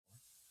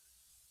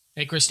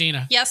Hey,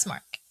 Christina. Yes,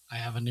 Mark. I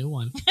have a new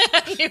one.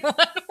 New one.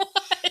 What?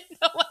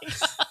 Oh my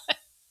God.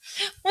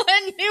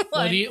 What new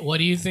one? What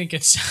do you think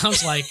it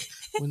sounds like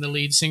when the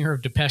lead singer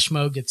of Depeche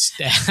Mode gets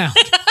stabbed?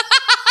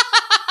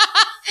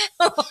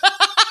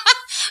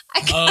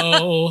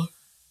 Oh,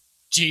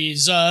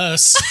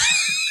 Jesus.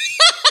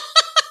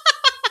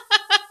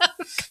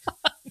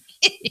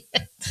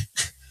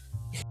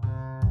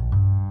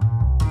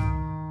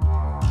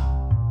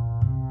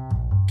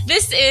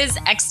 This is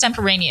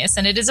Extemporaneous,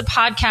 and it is a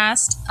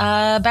podcast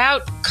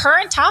about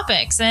current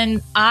topics.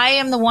 And I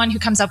am the one who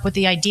comes up with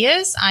the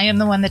ideas. I am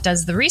the one that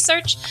does the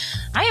research.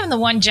 I am the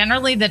one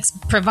generally that's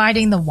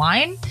providing the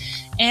wine.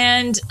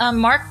 And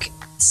Mark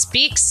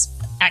speaks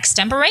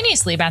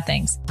extemporaneously about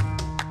things.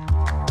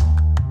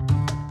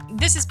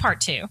 This is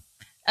part 2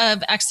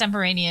 of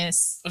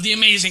Extemporaneous. Of the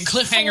amazing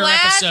cliffhanger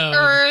Flat episode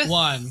Earth.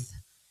 1.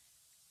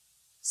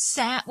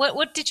 Sad.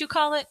 What did you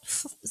call it?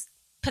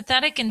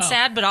 Pathetic and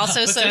sad, but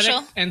also pathetic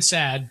social. And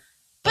sad.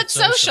 But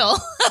social.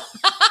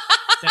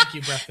 Thank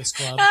you, Breakfast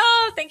Club.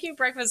 Oh, thank you,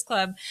 Breakfast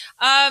Club.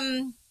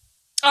 All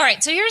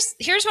right, so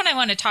here's what I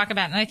want to talk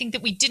about, and I think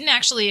that we didn't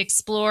actually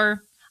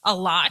explore a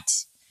lot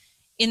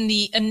in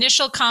the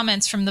initial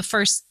comments from the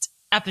first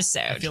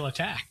episode. I feel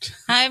attacked.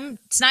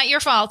 It's not your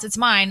fault, it's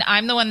mine.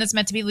 I'm the one that's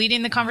meant to be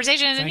leading the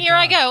conversation, and Thank here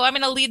I God. go. I'm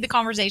going to lead the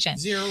conversation.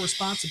 Zero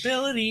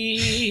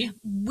responsibility.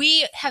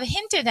 We have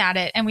hinted at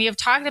it, and we have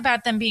talked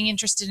about them being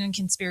interested in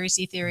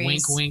conspiracy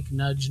theories. Wink, wink,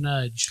 nudge,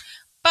 nudge.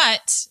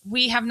 But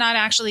we have not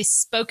actually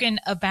spoken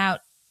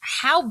about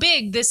how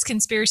big this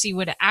conspiracy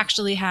would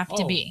actually have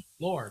to be.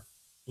 Lord.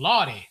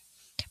 Lordy.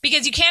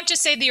 Because you can't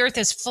just say the earth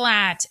is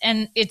flat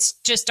and it's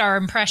just our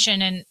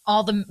impression and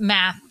all the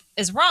math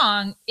is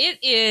wrong.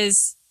 It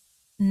is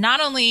not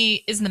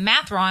only is the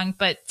math wrong,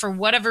 but for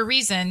whatever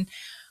reason,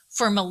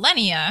 for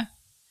millennia,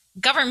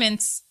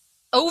 governments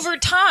over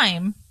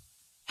time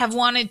have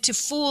wanted to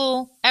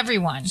fool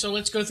everyone. So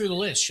let's go through the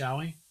list, shall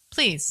we?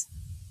 Please.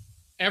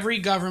 Every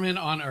government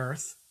on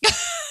Earth.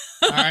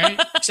 All right?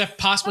 Except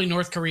possibly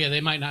North Korea.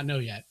 They might not know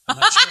yet. I'm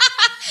not sure.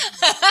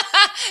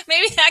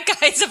 Maybe that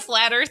guy's a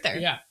flat earther.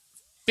 Yeah.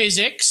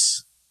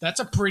 Physics. That's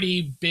a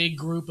pretty big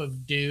group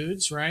of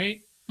dudes,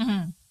 right?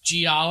 Mm-hmm.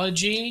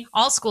 Geology.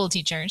 All school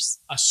teachers.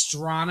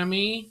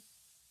 Astronomy.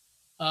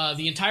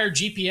 The entire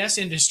GPS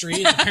industry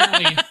is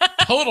apparently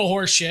total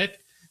horseshit.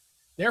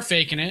 They're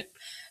faking it.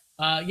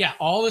 Yeah,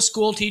 all the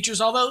school teachers,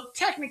 although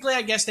technically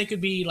I guess they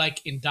could be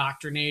like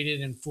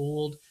indoctrinated and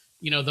fooled.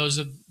 You know, those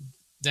of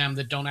them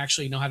that don't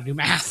actually know how to do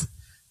math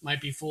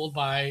might be fooled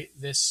by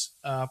this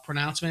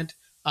pronouncement.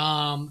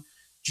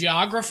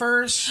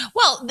 Geographers.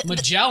 Well,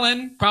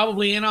 Magellan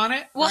probably in on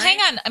it. well, right? hang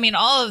on. I mean,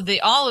 all of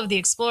the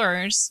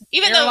explorers,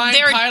 even Airline though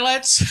they're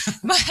pilots,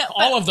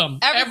 all of them,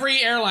 every-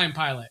 every airline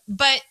pilot,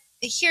 but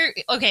here,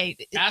 okay,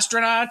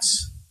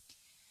 astronauts.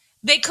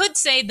 they could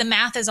say the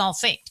math is all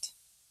faked.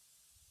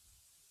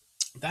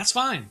 That's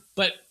fine,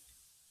 but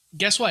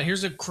guess what?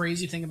 Here's a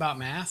crazy thing about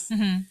math.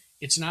 Mm-hmm.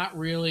 It's not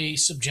really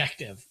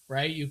subjective,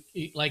 right?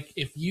 Like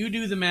if you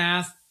do the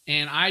math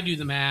and I do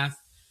the math,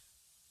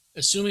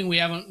 assuming we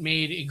haven't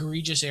made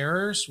egregious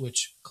errors,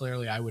 which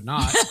clearly I would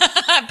not.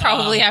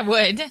 Probably I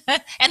would,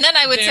 and then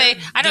I would say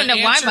I don't know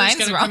why mine's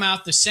going to wrong. come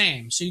out the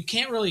same. So you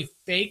can't really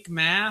fake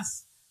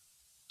math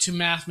to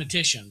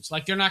mathematicians.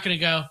 Like they're not going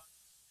to go,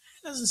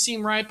 doesn't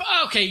seem right, but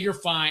okay, you're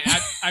fine.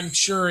 I'm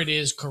sure it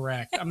is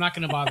correct. I'm not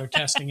going to bother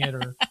testing it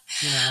or,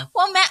 you know.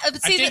 Well, I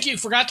think you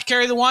forgot to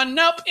carry the one.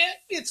 Nope,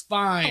 it's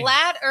fine.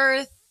 Flat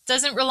Earth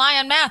doesn't rely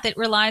on math. It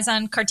relies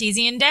on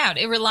Cartesian doubt.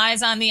 It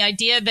relies on the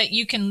idea that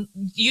you can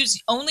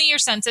use only your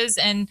senses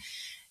and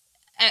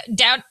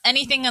doubt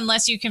anything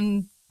unless you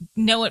can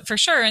know it for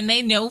sure. And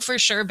they know for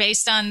sure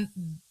based on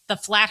the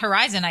flat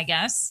horizon, I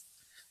guess.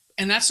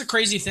 And that's the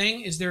crazy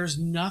thing is there's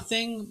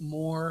nothing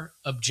more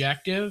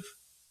objective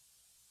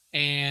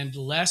and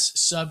less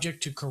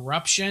subject to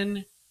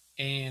corruption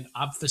and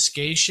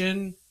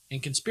obfuscation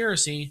and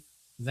conspiracy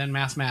than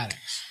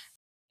mathematics.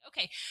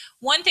 Okay.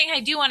 One thing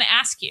I do want to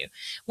ask you,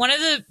 one of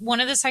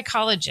the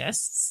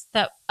psychologists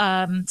that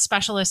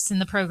specialists in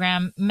the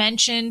program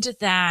mentioned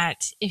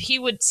that if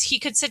he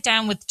could sit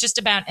down with just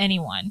about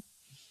anyone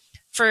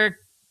for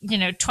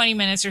 20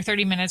 minutes or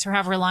 30 minutes or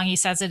however long he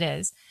says it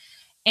is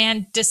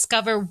and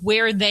discover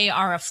where they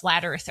are a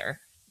flat earther.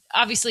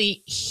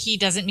 Obviously, he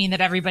doesn't mean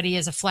that everybody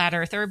is a flat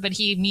earther, but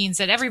he means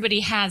that everybody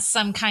has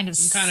some kind of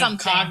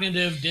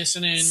cognitive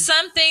dissonance,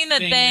 something that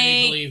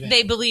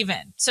they believe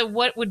in. So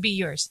what would be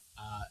yours?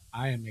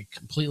 I am a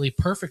completely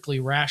perfectly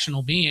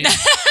rational being,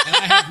 and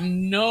I have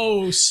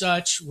no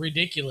such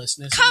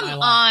ridiculousness in my life.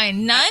 Come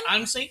on, none?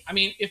 Honestly, I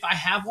mean, if I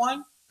have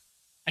one,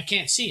 I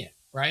can't see it,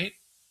 right?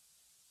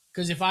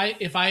 Because if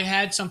I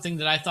had something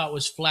that I thought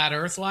was flat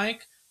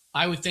Earth-like,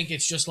 I would think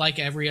it's just like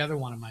every other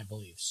one of my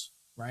beliefs,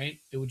 right?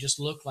 It would just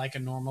look like a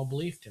normal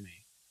belief to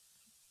me.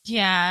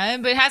 Yeah,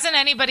 but hasn't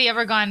anybody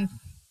ever gone,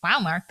 wow,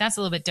 Mark, that's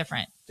a little bit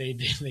different? They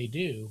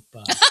do,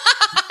 but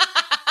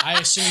I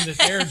assume that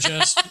they're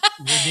just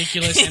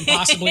ridiculous and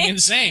possibly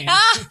insane.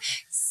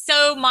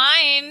 So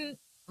mine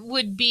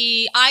would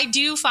be, I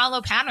do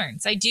follow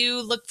patterns. I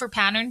do look for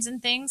patterns in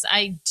things.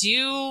 I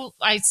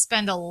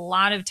spend a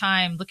lot of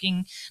time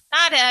looking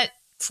not at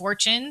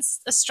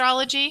fortunes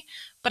astrology,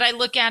 but I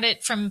look at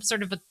it from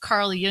sort of a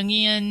Carl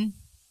Jungian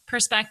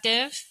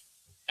perspective.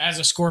 As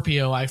a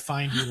Scorpio, I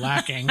find you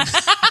lacking.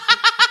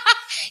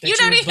 You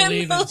don't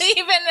even believe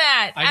in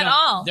that at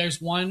all.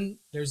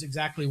 There's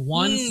exactly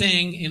one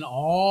thing in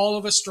all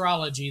of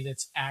astrology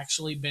that's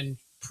actually been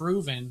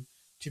proven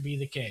to be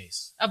the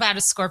case. About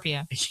a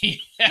Scorpio.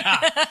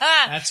 Yeah,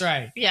 that's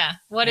right. Yeah.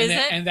 What is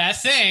it? And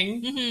that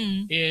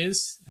thing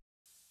is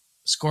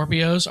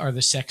Scorpios are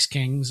the sex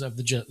kings of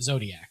the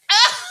zodiac.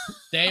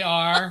 They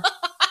are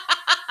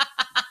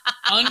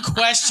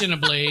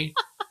unquestionably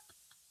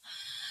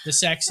the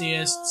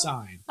sexiest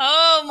sign.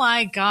 Oh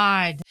my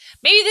God.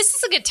 Maybe this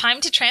is a good time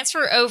to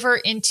transfer over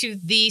into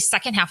the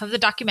second half of the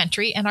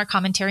documentary and our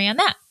commentary on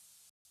that.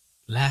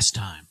 Last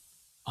time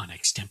on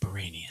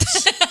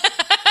Extemporaneous.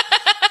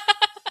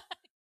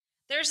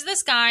 There's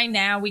this guy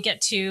now. We get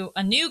to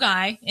a new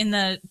guy in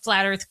the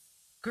Flat Earth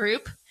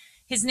group.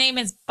 His name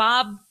is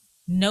Bob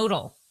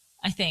Knodel,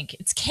 I think.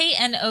 It's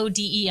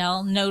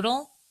Knodel,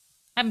 Knodel.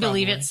 I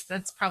believe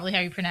that's probably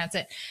how you pronounce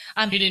it.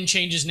 He didn't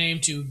change his name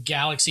to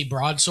Galaxy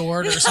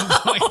Broadsword or something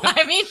like that.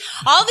 I mean,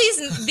 all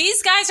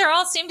these guys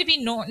all seem to be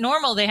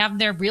normal. They have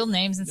their real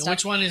names and stuff.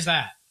 Which one is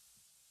that?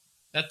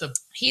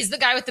 He's the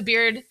guy with the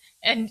beard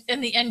and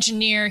the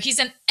engineer. He's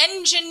an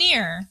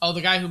engineer. Oh,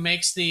 the guy who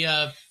makes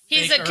the.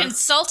 He's a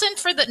consultant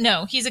for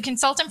he's a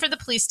consultant for the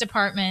police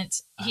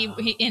department. He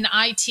in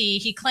IT.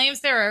 He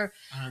claims there are.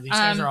 These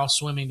guys are all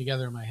swimming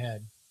together in my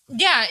head.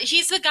 Yeah,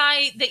 he's the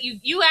guy that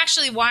you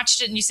actually watched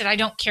it and you said, I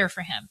don't care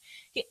for him.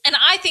 And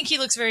I think he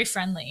looks very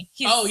friendly.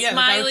 He's the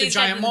guy with the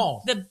giant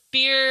mole. The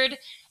beard,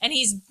 and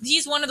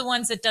he's one of the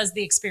ones that does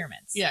the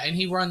experiments. Yeah, and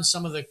he runs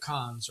some of the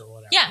cons or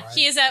whatever. Yeah, right?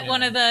 he is at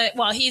one of the,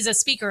 he's a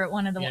speaker at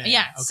one of the,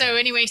 Okay. So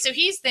anyway, so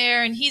he's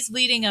there and he's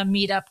leading a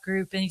meetup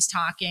group and he's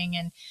talking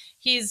and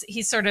he's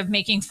sort of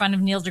making fun of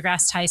Neil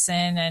deGrasse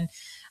Tyson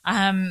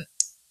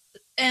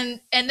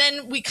and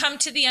then we come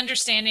to the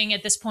understanding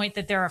at this point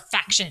that there are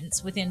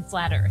factions within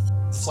Flat Earth.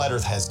 Flat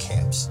Earth has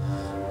camps.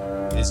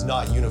 It is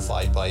not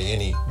unified by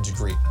any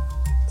degree.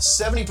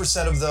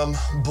 70% of them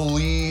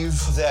believe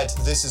that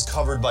this is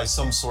covered by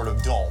some sort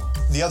of dome.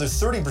 The other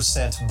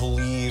 30%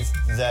 believe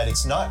that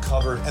it's not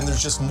covered and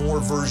there's just more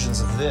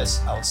versions of this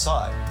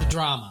outside. The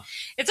drama.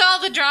 It's all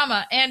the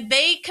drama. And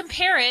they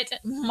compare it,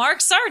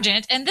 Mark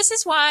Sargent, and this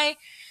is why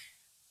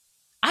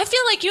I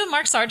feel like you and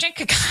Mark Sargent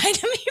could kind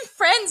of be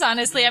friends,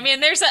 honestly. I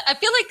mean, I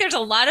feel like there's a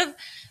lot of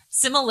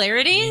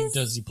similarities.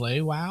 Does he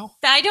play WoW?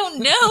 I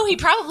don't know. He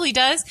probably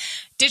does.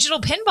 Digital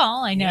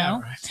pinball, I know.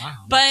 Yeah, right. Wow.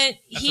 But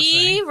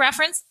he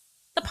referenced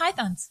the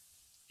Pythons.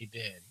 He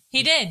did.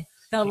 He did.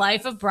 The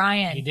Life of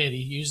Brian. He did. He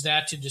used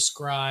that to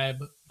describe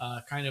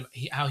kind of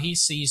how he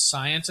sees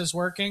science as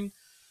working,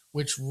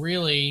 which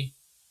really...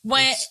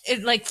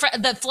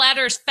 the Flat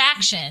Earth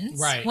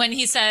factions, right? When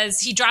he says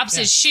he drops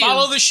his shoe,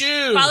 follow the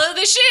shoe.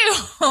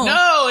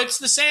 No, it's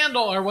the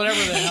sandal or whatever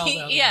the hell.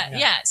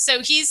 Yeah.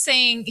 So he's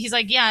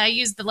like, I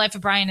use the Life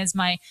of Brian as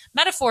my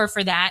metaphor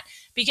for that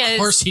because of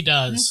course he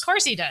does. Of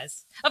course he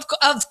does.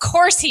 Of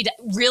course he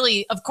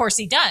really. Of course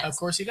he does. Of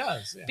course he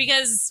does. Yeah.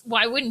 Because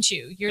why wouldn't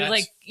you?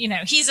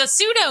 He's a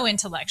pseudo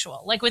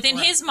intellectual. Like within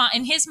his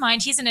mind,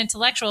 he's an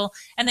intellectual,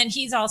 and then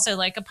he's also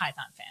like a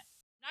Python fan.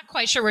 Not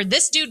quite sure where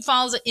this dude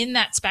falls in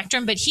that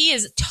spectrum, but he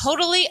is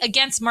totally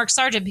against Mark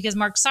Sargent because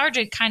Mark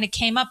Sargent kind of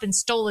came up and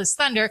stole his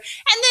thunder.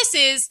 And this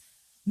is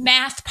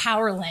Math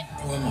Powerland.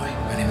 Who am I?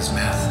 My name is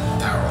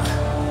Math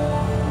Powerland.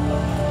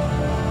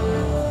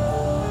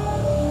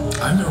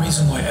 I'm the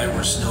reason why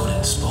Edward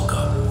Snowden spoke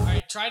up. All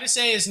right, try to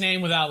say his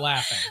name without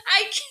laughing.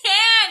 I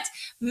can't.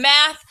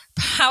 Math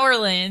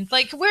Powerland.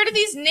 Like, where do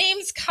these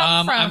names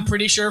come from? I'm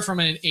pretty sure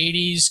from an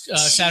 80s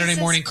Saturday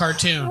morning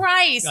cartoon.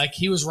 Christ. Like,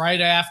 he was right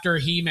after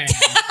He-Man.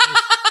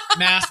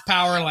 Math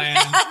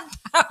Powerland.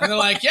 And they're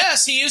like,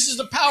 yes, he uses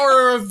the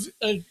power of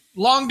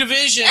long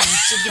division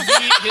to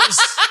defeat his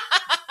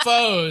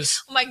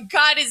foes. Oh my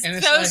God, his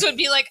foes would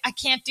be like, I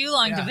can't do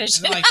long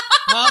division. And like,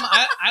 Mom,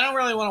 I don't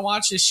really want to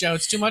watch this show.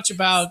 It's too much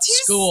about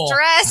school.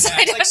 Stress. Yeah,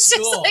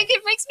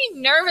 It makes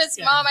me nervous,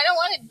 Mom. I don't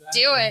want to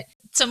do it.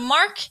 So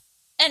Mark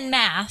and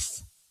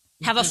Math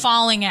have a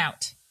falling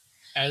out.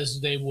 As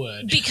they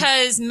would.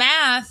 Because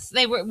Math,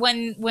 they were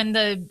when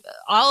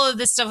all of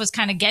this stuff was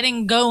kind of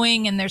getting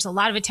going and there's a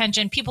lot of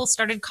attention, people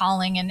started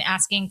calling and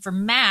asking for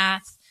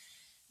Math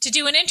to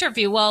do an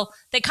interview. Well,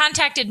 they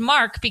contacted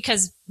Mark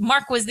because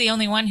Mark was the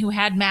only one who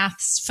had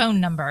Math's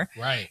phone number.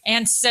 Right.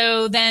 And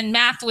so then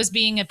Math was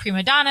being a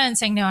prima donna and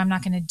saying, no, I'm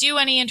not going to do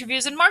any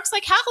interviews. And Mark's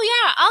like, hell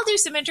yeah, I'll do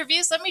some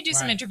interviews. Let me do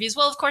some interviews.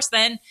 Well, of course,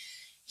 then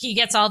he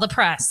gets all the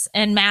press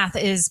and Math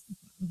is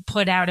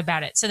put out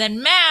about it. So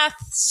then Math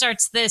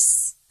starts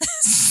this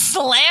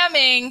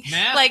slamming,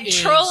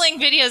 trolling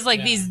videos,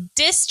 these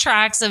diss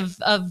tracks of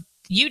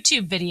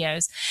YouTube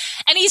videos,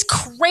 and he's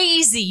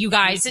crazy, you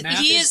guys. Math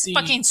He is is the-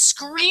 fucking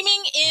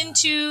screaming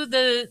into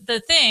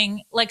the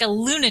thing like a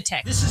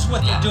lunatic. This is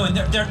what they're doing.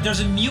 There's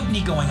a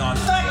mutiny going on.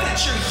 The fact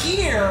that you're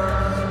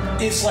here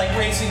is like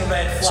raising a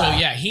red So flag.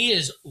 yeah, he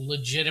is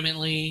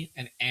legitimately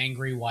an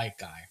angry white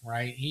guy,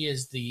 right?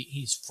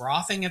 He's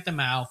frothing at the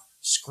mouth,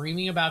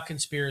 screaming about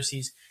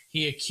conspiracies.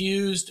 He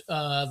accused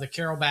the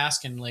Carol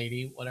Baskin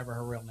lady, whatever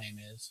her real name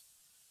is.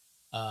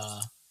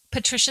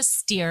 Patricia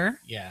Steer.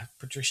 Yeah,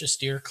 Patricia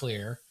Steer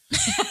Clear,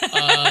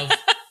 of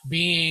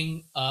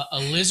being a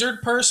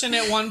lizard person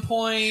at one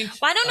point.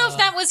 Well, I don't know if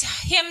that was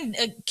him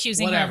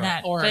accusing her Whatever, of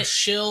that, or a but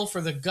shill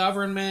for the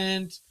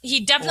government.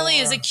 he definitely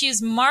has or-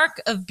 accused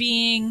Mark of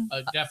being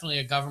Definitely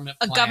a government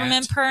a plant.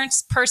 government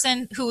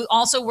person who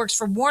also works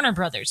for Warner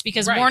Brothers,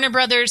 because Right. Warner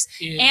Brothers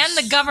Is- and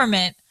the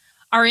government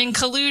are in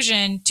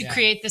collusion to Yeah.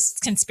 create this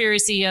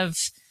conspiracy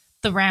of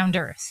the round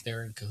earth.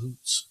 They're in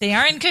cahoots. They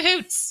are in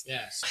cahoots.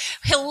 Yes.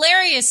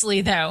 Hilariously,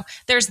 though,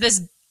 there's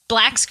this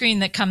black screen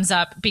that comes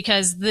up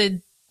because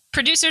the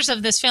producers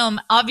of this film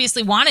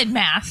obviously wanted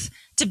Math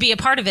to be a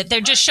part of it.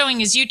 They're just showing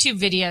his YouTube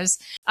videos.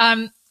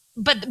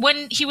 But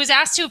when he was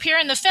asked to appear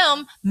in the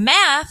film,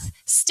 Math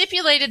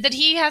stipulated that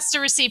he has to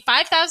receive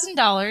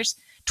 $5,000,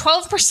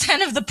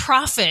 12% of the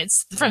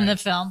profits from the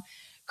film,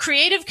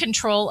 creative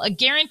control, a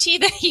guarantee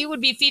that he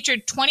would be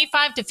featured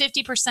 25 to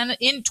 50%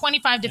 in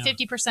 25 to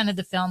 50% of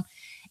the film,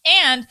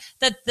 and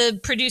that the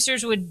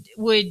producers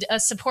would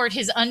support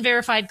his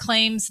unverified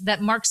claims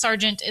that Mark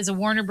Sargent is a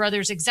Warner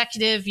Brothers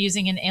executive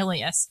using an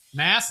alias.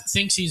 Math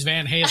thinks he's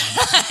Van Halen.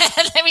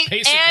 I mean,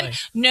 Basically. and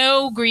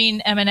no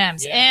green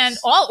M&Ms, Yes. and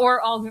all.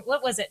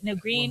 What was it? No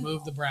green.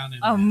 Remove the brown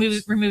Oh,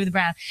 M&Ms. remove the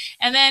brown.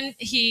 And then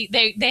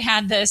they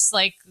had this,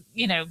 like,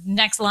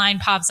 next line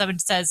pops up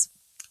and says,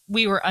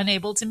 "We were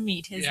unable to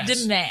meet his Yes.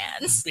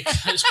 demands."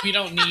 Because we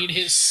don't need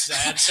his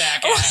sad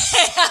sack ass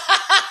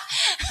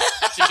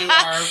to do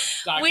our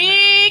documentary.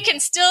 We can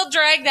still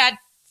drag that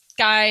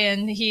guy,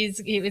 and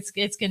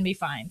it's gonna be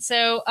fine.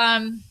 So,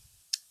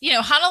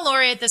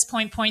 Hannah-Laurie at this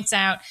point points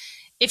out,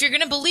 if you're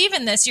gonna believe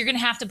in this, you're gonna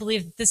have to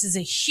believe that this is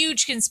a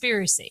huge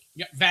conspiracy.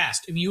 Yeah,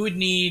 vast. And you would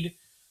need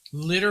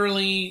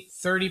literally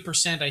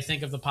 30%, I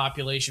think, of the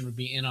population would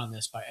be in on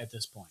this at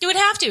this point. You would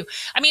have to.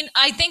 I mean,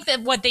 I think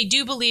that what they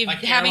do believe, Like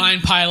having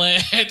airline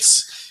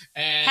pilots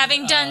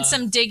and done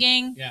some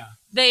digging, yeah.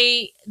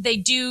 they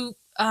do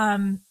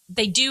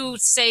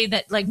say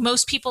that, like,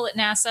 most people at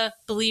NASA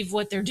believe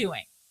what they're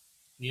doing,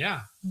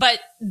 Yeah. but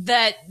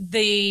that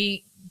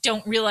they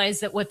don't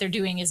realize that what they're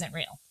doing isn't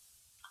real.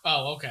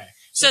 Oh, okay.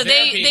 So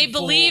they're they being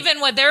believe fooled.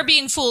 in what they're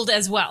being fooled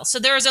as well. So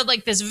there's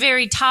this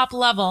very top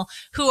level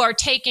who are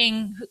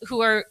taking,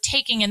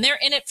 and they're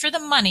in it for the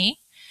money.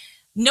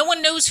 No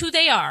one knows who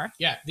they are.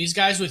 Yeah, these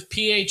guys with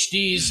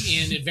PhDs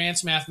in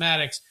advanced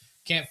mathematics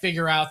can't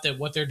figure out that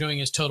what they're doing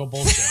is total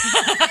bullshit.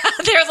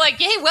 They're like,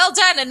 "Hey, well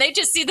done," and they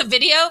just see the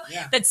video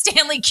Yeah. that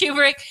Stanley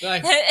Kubrick.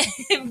 Like,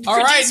 produced all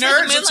right, for the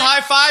nerds, let's Moonlight.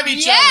 high five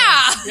each Yeah,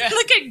 other. Yeah.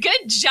 look at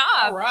good job.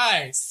 All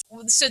right.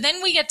 So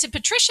then we get to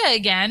Patricia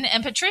again,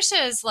 and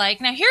Patricia is like,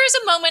 "Now here's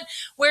a moment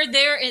where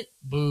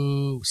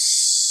Boo.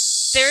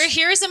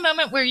 here's a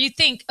moment where you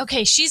think,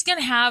 okay, she's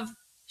gonna have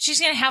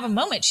a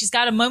moment. She's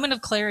got a moment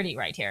of clarity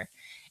right here,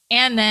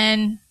 and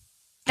then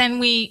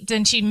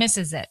she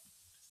misses it."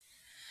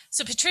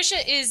 So Patricia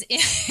is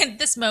in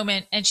this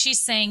moment, and she's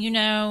saying, She's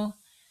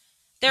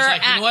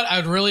like, you know what? I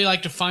would really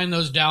like to find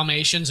those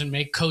Dalmatians and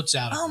make coats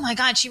out of oh them. my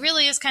God, she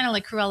really is kind of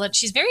like Cruella.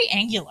 She's very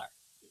angular.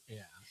 Yeah.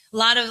 A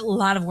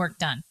lot of work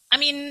done. I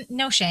mean,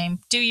 no shame.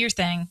 Do your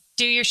thing.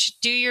 Do your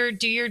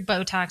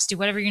Botox. Do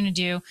whatever you're gonna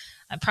do.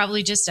 I'm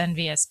probably just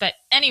envious, but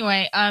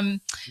anyway,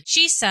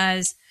 she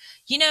says,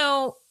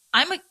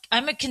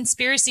 I'm a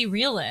conspiracy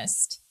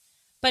realist,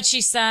 but she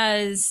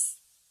says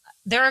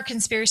there are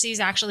conspiracies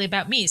actually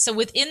about me. So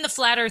within the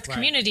flat Earth Right.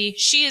 community,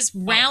 she is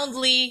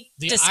roundly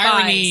The despised.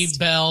 irony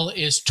bell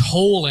is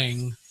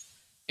tolling,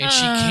 and she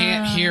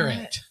can't hear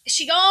it.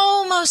 She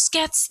almost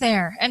gets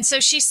there. And so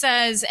she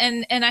says,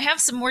 and I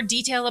have some more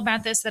detail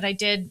about this that I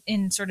did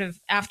in sort of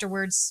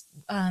afterwards,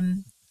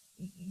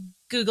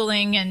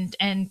 Googling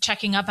and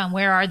checking up on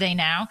where are they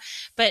now.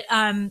 But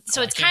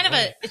so I it's can't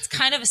wait. it's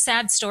kind of a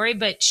sad story,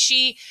 but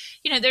she,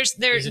 Is it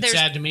there's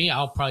sad to me?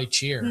 I'll probably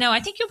cheer. no, I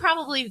think you'll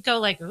probably go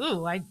like,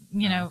 ooh, okay.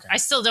 I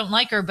still don't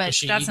like her, but Is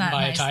she that's eaten not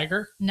by nice. a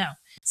tiger? No.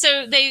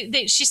 So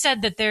she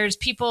said that there's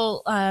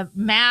people,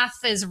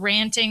 Math is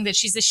ranting that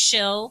she's a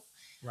shill.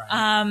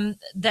 Right.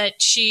 That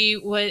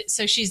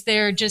so she's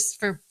there just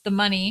for the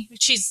money.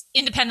 She's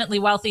independently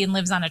wealthy and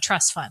lives on a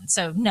trust fund.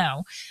 So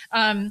no,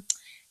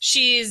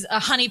 she's a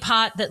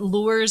honeypot that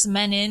lures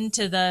men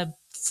into the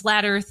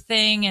flat earth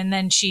thing. And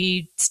then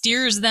she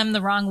steers them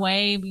the wrong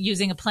way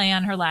using a play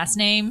on her last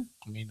name.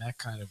 I mean, that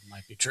kind of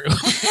might be true.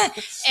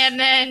 And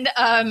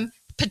then,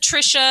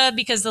 Patricia,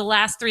 because the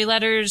last three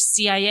letters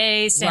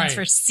CIA stands Right.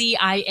 for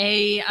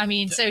CIA. I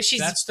mean, so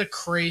That's the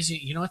crazy.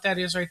 You know what that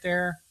is right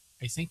there?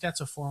 I think that's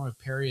a form of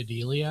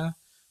pareidolia,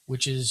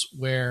 which is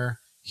where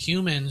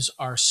humans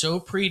are so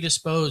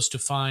predisposed to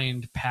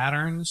find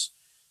patterns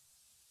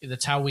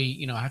that's how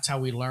we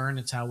learn.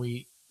 It's how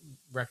we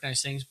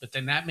recognize things. But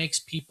then that makes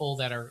people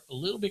that are a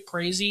little bit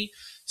crazy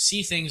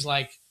see things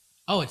like,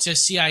 oh, it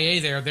says CIA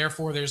there,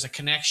 therefore there's a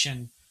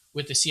connection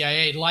with the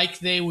CIA. Like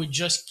they would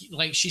just,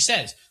 like she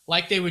says,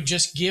 like they would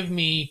just give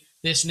me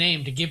this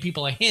name to give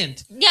people a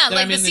hint. Yeah, that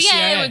like I'm the in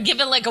CIA would give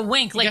it like a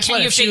wink. Like, Guess can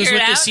what? you If she figure was it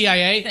with out? the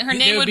CIA, her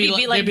name would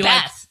be like they'd be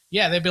Beth.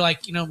 Yeah, they'd be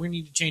like, we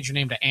need to change your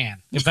name to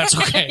Anne, if that's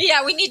okay.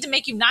 Yeah, we need to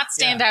make you not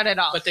stand out at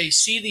all. But they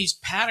see these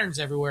patterns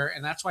everywhere,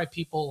 and that's why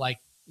people like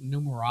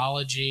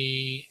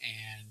numerology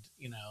and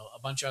a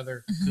bunch of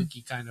other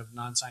kooky kind of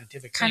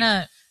non-scientific kind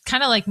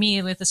of like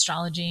me with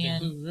astrology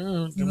things. and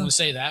Don't want to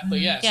say that, but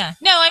yes. yeah.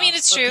 No, I mean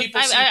it's But true.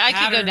 people see I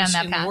could go down patterns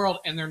that in path. the world,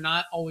 and they're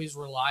not always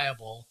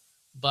reliable,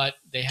 but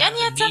they have And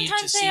yet the need to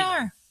sometimes see they them.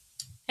 are.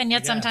 And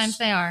yet I sometimes guess.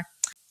 they are.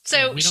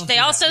 So We don't they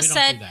do also that. We don't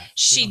said do that. We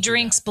she don't do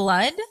drinks that.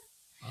 blood.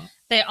 Huh?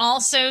 They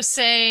also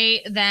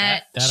say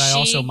that That I she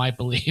also might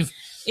believe.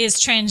 is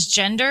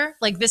transgender.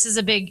 Like this is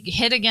a big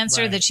hit against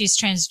her Right. that she's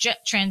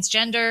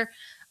transgender.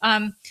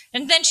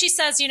 And then she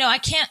says, I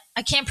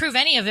can't prove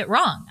any of it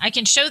wrong. I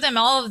can show them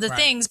all of the Right.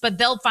 things, but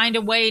they'll find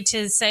a way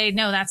to say,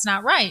 no, that's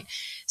not right.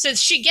 So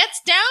she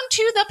gets down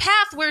to the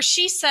path where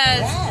she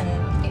says,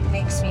 Then it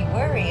makes me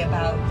worry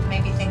about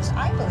maybe things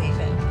I believe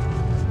in.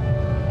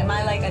 Am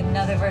I like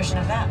another version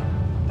of them?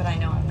 But I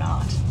know I'm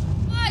not.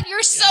 "God,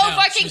 you're so Yeah,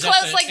 no, she fucking was at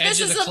close. the Like edge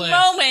this of is the the cliff,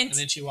 moment." And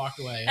then she walked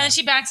away. And yeah. then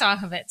she backs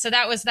off of it. So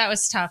that was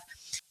tough.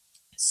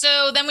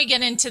 So then we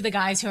get into the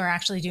guys who are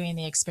actually doing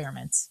the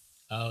experiments.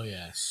 Oh,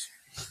 yes.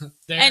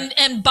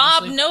 And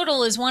Bob honestly-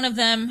 Nodal is one of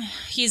them.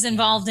 He's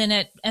involved in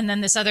it. And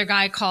then this other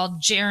guy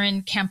called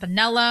Jaron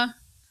Campanella.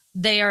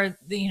 They are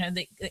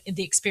the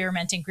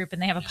experimenting group,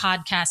 and they have a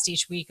podcast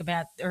each week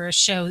or a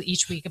show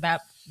each week about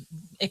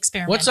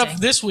experimenting. What's up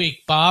this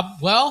week, Bob?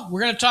 Well,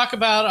 we're going to talk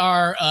about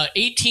our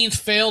 18th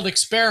failed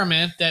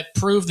experiment that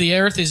proved the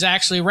Earth is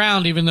actually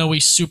round, even though we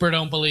super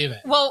don't believe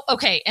it. Well,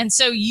 okay. And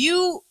so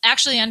you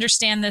actually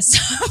understand this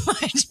so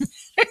much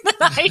better than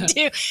I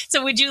do.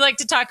 So would you like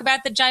to talk about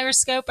the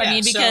gyroscope? I Yeah,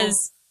 mean,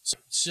 because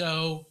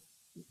So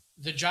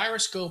the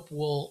gyroscope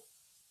will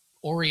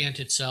orient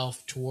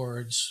itself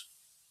towards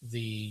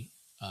the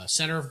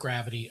center of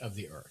gravity of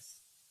the Earth.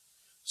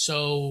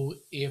 So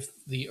if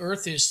the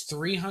Earth is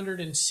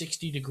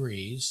 360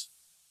 degrees,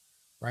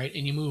 right,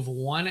 and you move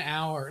 1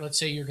 hour, let's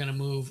say you're going to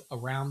move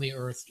around the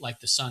Earth like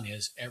the sun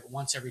is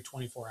once every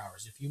 24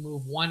 hours. If you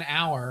move 1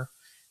 hour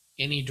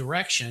any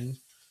direction,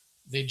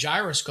 the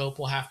gyroscope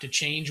will have to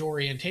change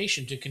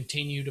orientation to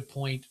continue to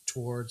point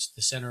towards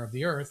the center of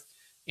the Earth.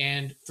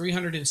 And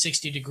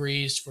 360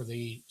 degrees for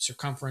the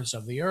circumference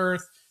of the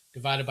Earth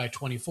divided by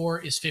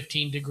 24 is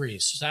 15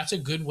 degrees. So that's a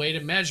good way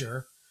to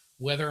measure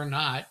whether or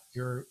not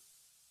you're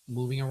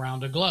moving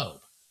around a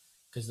globe,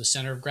 because the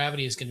center of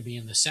gravity is going to be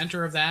in the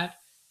center of that.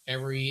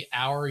 Every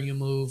hour you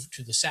move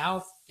to the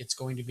south, it's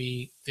going to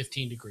be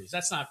 15 degrees.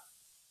 That's not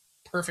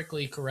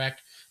perfectly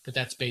correct, but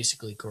that's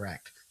basically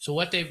correct. So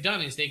what they've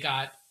done is they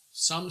got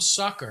some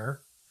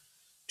sucker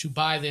to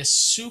buy this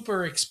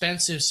super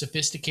expensive,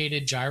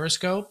 sophisticated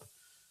gyroscope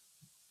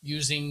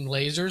using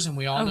lasers, and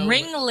we all know a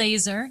ring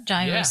laser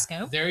gyroscope.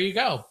 Yeah, there you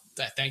go.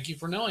 Thank you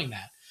for knowing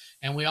that.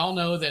 And we all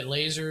know that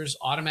lasers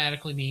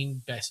automatically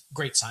mean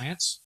great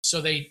science.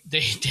 So they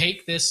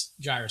take this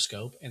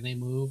gyroscope and they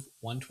move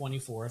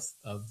 1/24th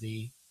of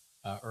the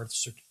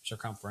Earth's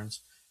circumference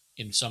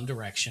in some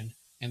direction.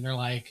 And they're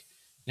like,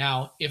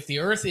 now, if the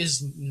Earth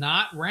is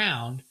not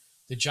round,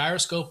 the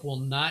gyroscope will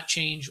not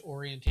change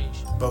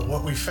orientation. But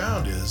what we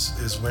found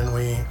is when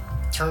we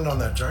turned on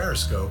that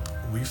gyroscope,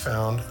 we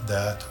found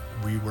that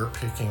we were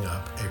picking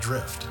up a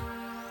drift,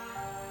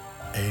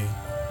 a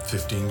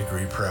 15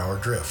 degree per hour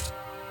drift.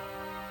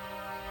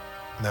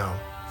 Now,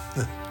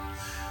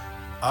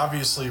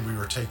 obviously we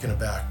were taken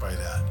aback by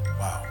that.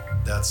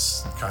 Wow,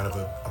 that's kind of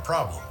a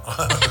problem,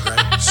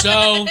 right?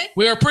 So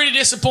we were pretty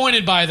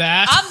disappointed by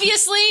that.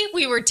 Obviously,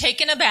 we were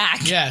taken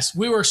aback. Yes,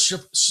 we were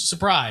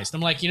surprised.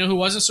 I'm like, who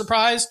wasn't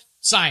surprised?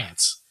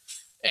 Science.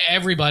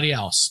 Everybody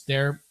else.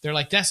 They're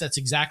like, that's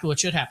exactly what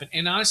should happen.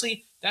 And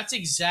honestly, that's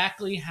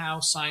exactly how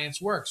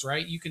science works,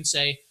 right? You can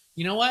say,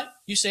 you know what?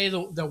 You say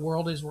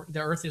the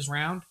Earth is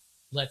round.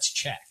 Let's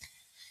check.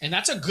 And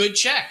that's a good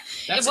check.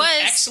 That's an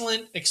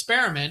excellent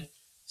experiment.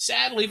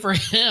 Sadly for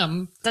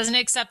him, doesn't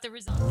accept the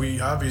result. We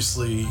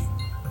obviously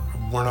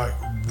were not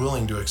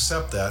willing to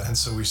accept that, and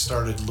so we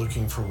started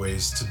looking for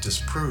ways to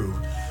disprove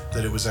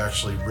that it was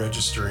actually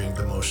registering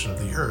the motion of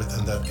the Earth,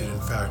 and that it in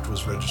fact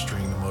was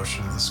registering the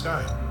motion of the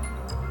sky.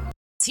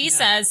 He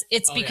says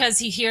it's because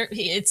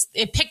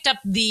it picked up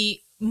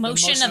the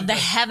motion of the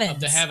heavens. Of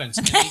the heavens.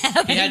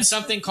 The He had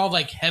something called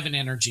like heaven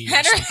energy.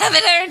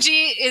 Heaven energy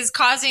is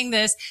causing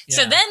this. Yeah.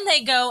 So then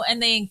they go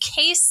and they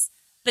encase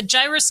the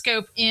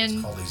gyroscope in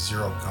It's called a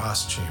zero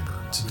Gauss chamber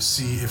to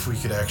see if we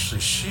could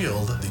actually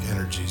shield the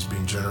energies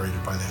being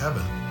generated by the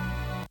heaven.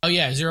 Oh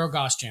yeah, zero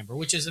Gauss chamber,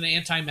 which is an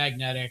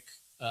anti-magnetic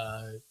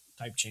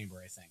type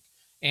chamber, I think.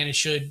 And it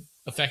should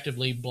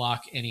effectively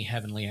block any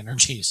heavenly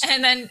energies.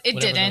 And then it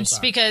Whatever didn't, those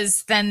are.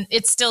 because then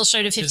it still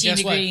showed a 'Cause 15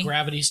 guess what? degree.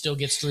 Gravity still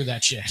gets through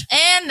that shit.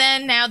 And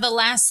then now the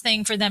last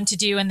thing for them to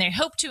do, and they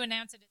hope to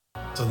announce it.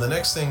 So the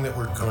next thing that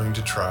we're going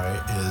to try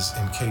is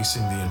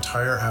encasing the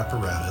entire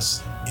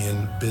apparatus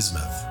in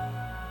bismuth.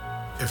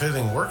 If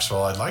everything works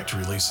well, I'd like to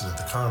release it at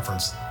the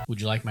conference.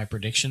 Would you like my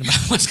prediction about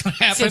what's going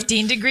to happen?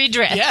 15 degree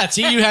drift. Yeah,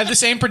 see, you had the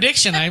same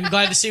prediction. I'm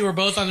glad to see we're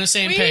both on the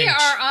same We page.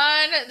 are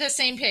on the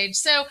same page.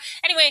 So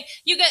anyway,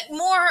 you get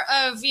more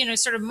of,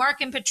 sort of Mark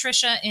and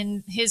Patricia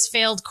in his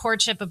failed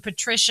courtship of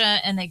Patricia,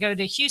 and they go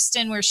to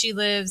Houston where she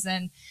lives,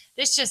 and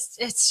it's just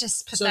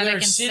pathetic they're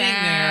and sitting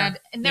sad.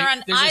 there. And they're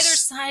on There's either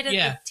side of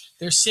the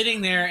they're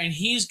sitting there, and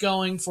he's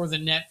going for the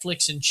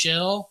Netflix and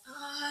chill,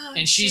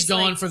 and she's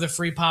going like, for the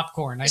free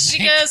popcorn.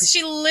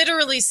 She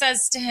literally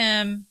says to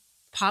him,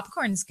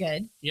 popcorn's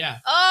good. Yeah.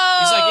 Oh,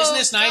 He's like, isn't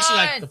this nice? He's God.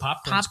 like, the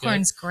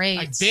popcorn's good. great.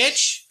 Like,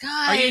 bitch,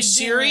 God, are you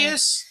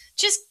serious?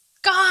 Just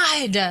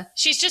God.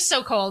 She's just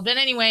so cold. But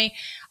anyway,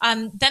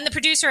 then the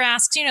producer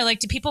asks,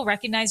 do people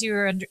recognize you,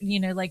 or,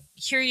 like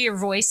hear your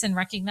voice and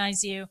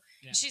recognize you?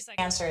 Yeah. She's like,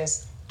 The answer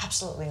is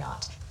absolutely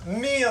not.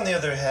 Me, on the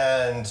other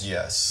hand,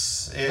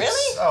 yes.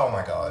 Really? Oh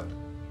my God.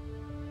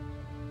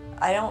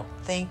 I don't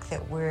think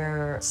that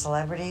we're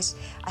celebrities.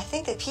 I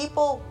think that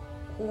people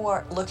who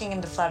are looking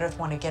into Flat Earth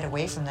want to get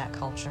away from that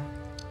culture.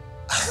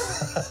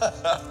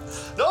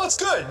 No, it's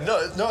good.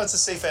 No, it's a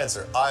safe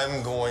answer.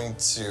 I'm going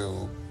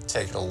to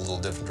take it a little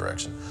different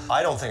direction.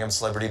 I don't think I'm a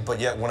celebrity,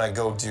 but yet when I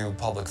go do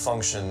public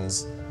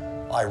functions,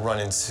 I run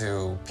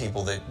into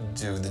people that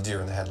do the deer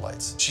in the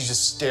headlights. She's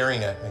just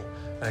staring at me,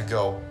 and I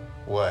go,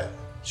 what?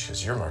 She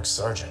goes, you're Mark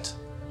Sargent.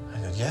 I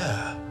go,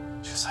 yeah.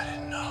 She goes, I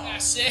didn't know.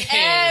 Yes,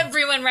 hey.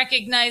 everyone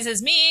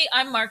recognizes me.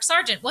 I'm Mark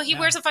Sargent. Well, he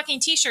wears a fucking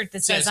t-shirt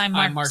that says I'm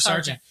Mark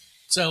Sargent.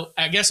 So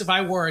I guess if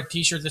I wore a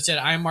t-shirt that said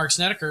I'm Mark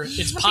Snedeker,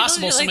 it's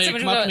possible Like somebody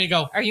would come up to me and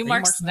go, are you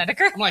Mark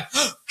Snedeker? I'm like,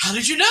 how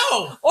did you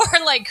know? Or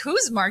like,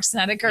 who's Mark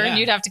Snedeker? Yeah. And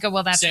you'd have to go,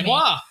 well, that's C'est me.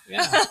 moi.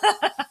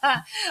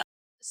 Yeah.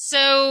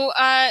 So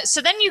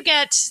then you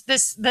get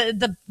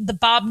the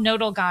Bob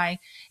Nodal guy,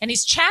 and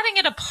he's chatting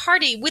at a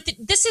party with.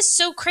 This is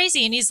so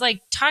crazy, and he's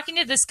like talking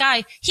to this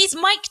guy. He's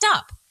mic'd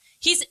up.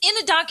 He's in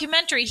a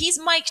documentary. He's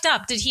mic'd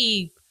up. Did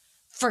he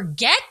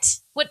forget?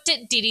 What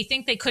did he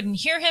think they couldn't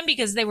hear him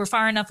because they were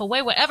far enough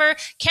away? Whatever.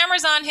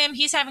 Camera's on him.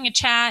 He's having a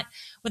chat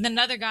with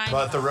another guy.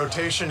 But the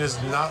rotation is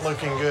not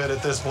looking good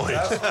at this point.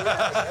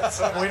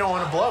 We don't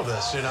want to blow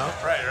this,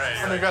 Right.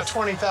 And we got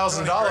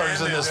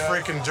 $20,000 in this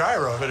freaking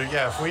gyro. But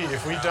yeah,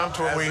 if we dumped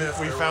what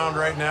we found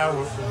right now,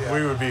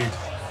 we would be,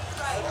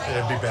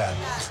 it'd be bad.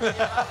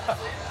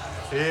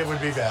 It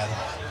would be bad.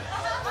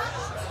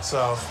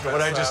 So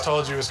what I just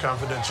told you is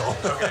confidential.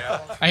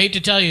 I hate to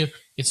tell you,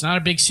 it's not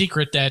a big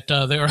secret that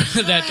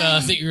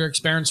that your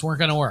experiments weren't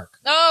going to work.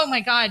 Oh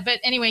my God. But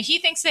anyway, he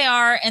thinks they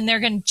are, and they're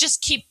going to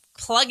just keep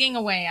plugging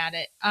away at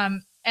it.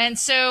 And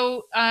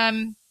so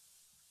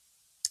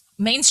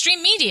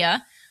mainstream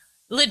media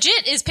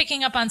legit is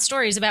picking up on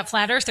stories about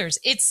flat earthers.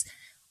 It's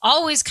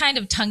always kind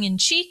of tongue in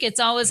cheek. It's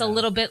always a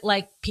little bit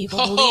like people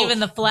believe in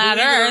the flat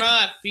believe earth. it or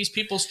not, these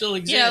people still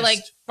exist. Like,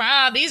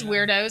 wow, these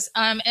weirdos.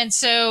 And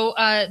so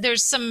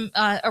there's some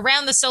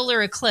around the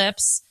solar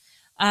eclipse.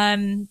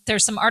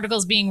 There's some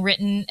articles being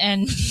written,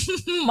 and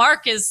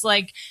Mark is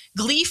like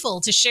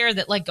gleeful to share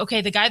that, like, okay,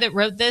 the guy that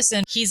wrote this,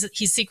 and he's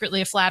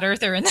secretly a flat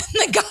earther. And then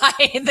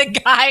the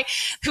guy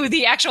who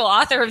the actual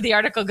author of the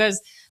article goes,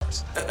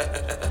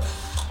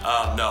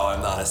 no,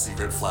 I'm not a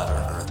secret flat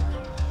earther.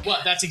 Well,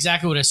 that's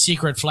exactly what a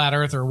secret flat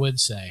earther would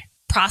say.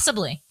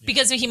 possibly,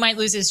 because he might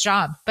lose his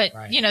job. But,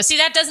 see,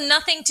 that does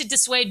nothing to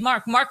dissuade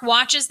Mark. Mark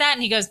watches that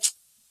and he goes,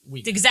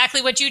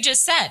 exactly what you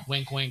just said.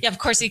 Wink, wink. Yeah, of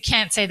course he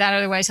can't say that,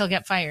 otherwise he'll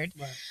get fired.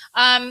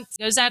 Right.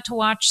 Goes out to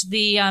watch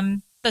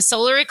the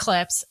solar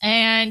eclipse,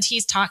 and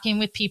he's talking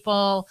with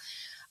people.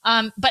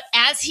 But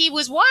as he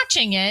was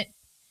watching it,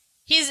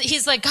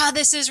 he's like, God,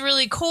 this is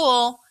really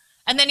cool.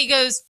 And then he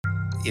goes,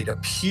 It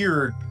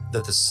appeared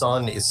that the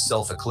sun is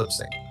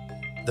self-eclipsing,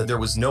 that there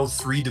was no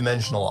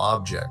three-dimensional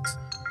object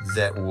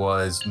that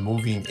was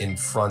moving in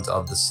front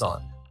of the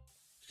sun.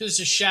 Because it's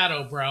a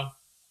shadow, bro.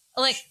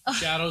 Like,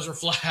 shadows are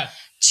flat.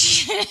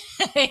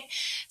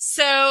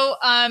 So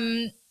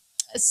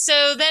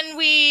then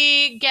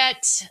we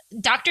get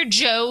Dr.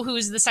 Joe,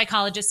 who's the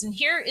psychologist, and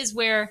here is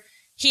where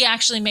he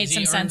actually made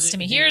some sense to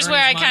me. Here's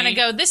where I kind of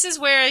go, this is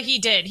where he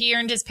did. He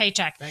earned his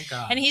paycheck. Thank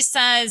God. And he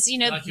says,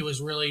 like he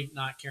was really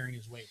not carrying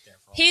his weight there.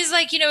 He's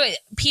like,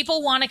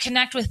 people want to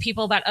connect with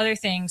people about other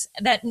things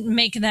that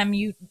make them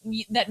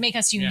that make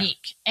us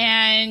unique. Yeah.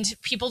 And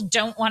people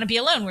don't want to be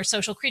alone. We're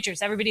social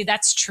creatures. Everybody,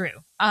 that's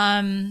true.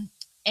 And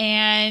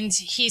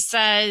he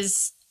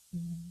says,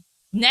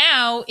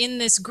 now in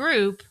this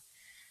group,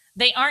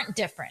 they aren't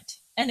different.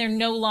 And they're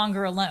no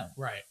longer alone.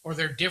 Right. Or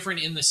they're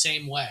different in the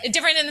same way.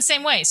 Different in the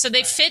same way. So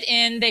they fit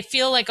in. They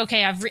feel like,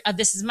 okay,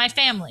 this is my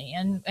family,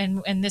 and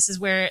this is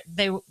where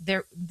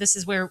this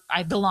is where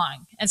I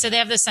belong. And so they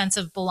have this sense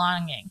of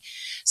belonging.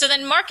 So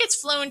then Mark gets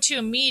flown to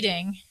a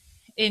meeting,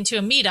 into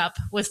a meetup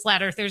with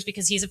flat earthers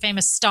because he's a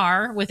famous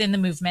star within the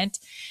movement.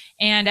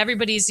 And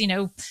everybody's,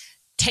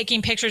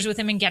 taking pictures with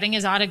him and getting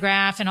his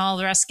autograph and all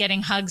the rest,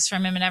 getting hugs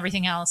from him and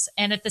everything else.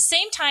 And at the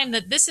same time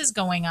that this is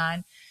going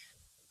on,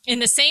 in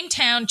the same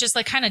town, just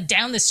like kind of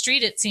down the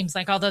street, it seems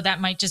like, although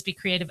that might just be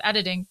creative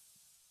editing,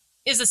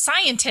 is a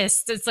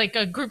scientist. It's like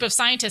a group of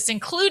scientists,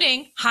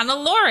 including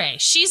Hannelore.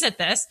 She's at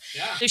this.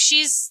 Yeah. So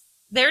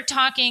they're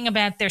talking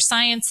about their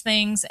science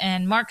things,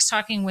 and Mark's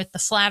talking with the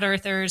flat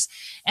earthers,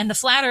 and the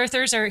flat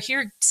earthers are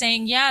here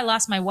saying, yeah, I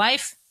lost my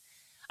wife.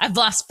 I've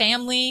lost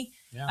family.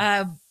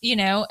 Yeah.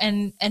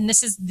 And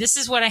this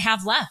is what I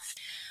have left.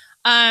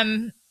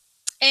 And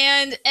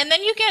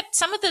then you get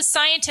some of the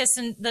scientists,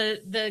 and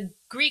the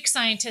Greek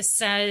scientist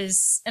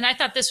says, and I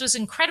thought this was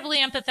incredibly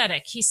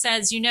empathetic. He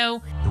says,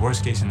 the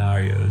worst case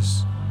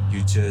scenarios,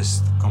 you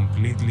just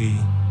completely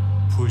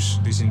push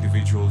these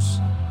individuals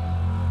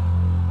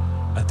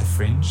at the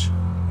fringe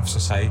of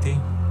society,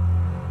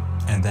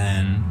 and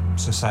then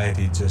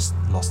society just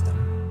lost them.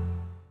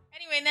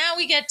 Anyway, now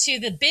we get to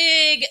the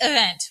big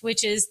event,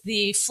 which is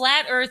the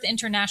Flat Earth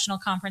International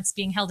Conference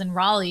being held in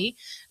Raleigh,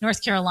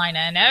 North Carolina.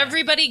 And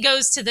everybody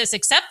goes to this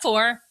except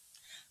for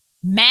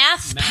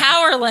Math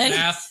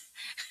Powerland.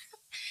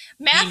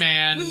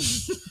 He-Man,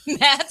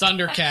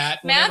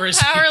 Thundercat, whatever his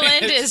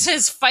Powerland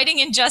is fighting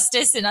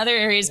injustice in other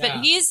areas, but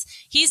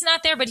he's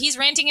not there, but he's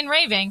ranting and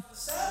raving. The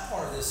sad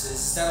part of this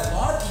is that a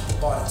lot of people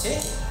bought a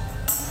ticket,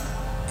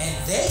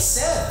 and they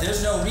said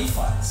there's no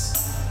refunds.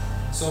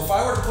 So if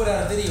I were to put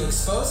out a video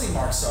exposing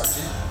Mark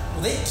Sargent,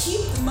 well, they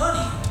keep the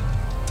money.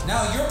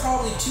 Now you're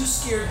probably too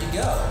scared to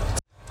go.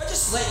 I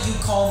just let you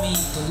call me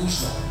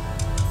delusional.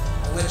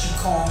 I let you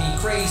call me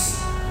crazy.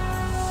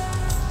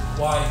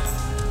 Why?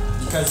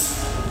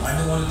 Because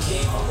I'm the one who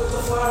came up with the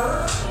flat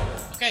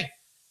earth. Okay,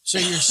 so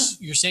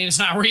you're saying it's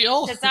not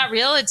real? It's not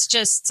real. It's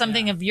just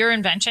something of your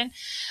invention.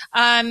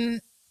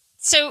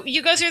 So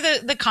you go through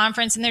the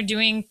conference, and they're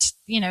doing,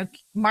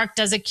 Mark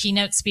does a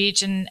keynote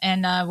speech, and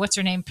what's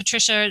her name?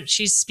 Patricia,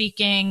 she's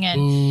speaking,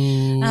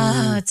 and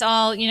it's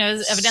all,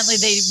 evidently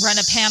they run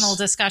a panel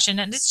discussion,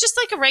 and it's just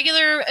like a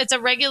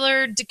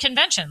regular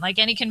convention, like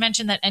any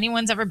convention that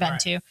anyone's ever been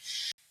to.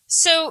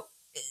 So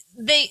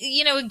they,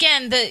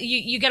 again,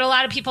 you get a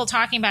lot of people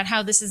talking about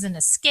how this is an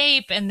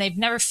escape and they've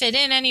never fit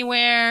in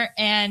anywhere.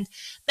 And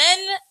then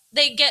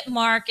they get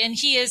Mark, and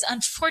he is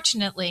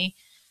unfortunately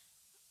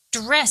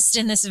dressed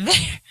in this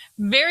very,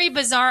 very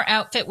bizarre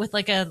outfit with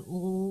like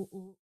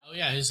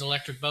his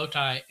electric bow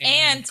tie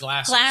and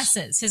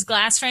glasses. His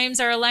glass frames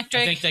are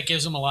electric. I think that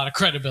gives him a lot of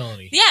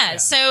credibility. Yeah.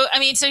 So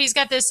he's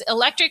got this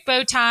electric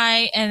bow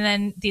tie and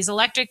then these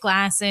electric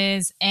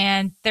glasses,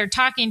 and they're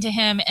talking to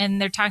him,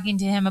 and they're talking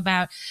to him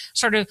about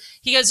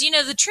he goes,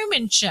 the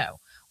Truman Show,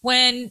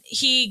 when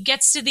he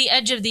gets to the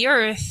edge of the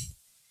earth,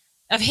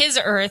 of his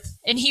earth,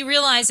 and he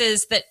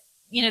realizes that,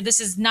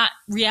 this is not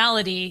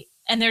reality,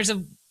 and there's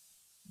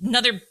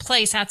another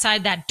place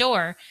outside that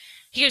door.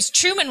 He goes,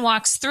 Truman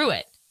walks through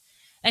it.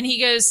 And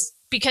he goes,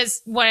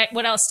 because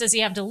what else does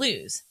he have to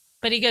lose?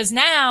 But he goes,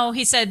 now,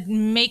 he said,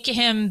 make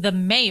him the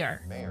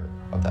mayor. Mayor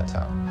of that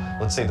town.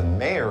 Let's say the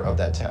mayor of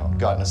that town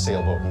got in a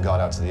sailboat and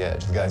got out to the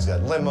edge. The guy's got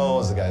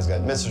limos, the guy's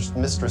got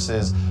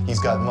mistresses, he's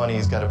got money,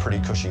 he's got a pretty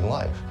cushy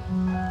life.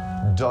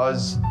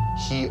 Does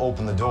he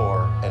open the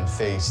door and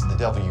face the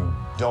devil you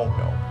don't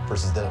know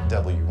versus the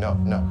devil you know?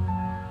 No.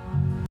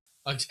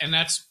 And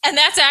that's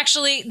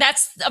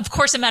of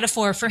course a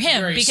metaphor for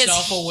him,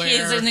 because he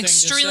is an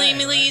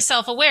extremely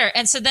self-aware.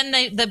 And so then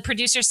the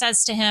producer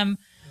says to him,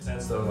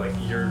 "That's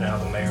you're now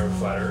the mayor of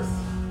Flat Earth."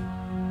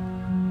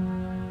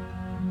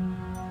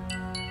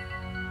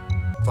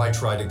 If I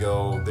tried to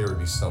go, there would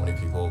be so many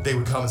people. They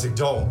would come and say,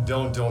 "Don't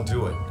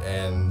do it,"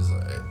 and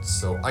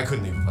so I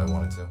couldn't leave if I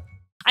wanted to.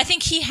 I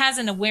think he has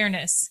an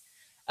awareness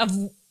of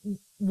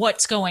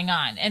what's going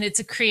on, and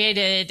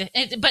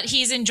but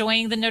he's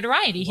enjoying the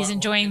notoriety. He's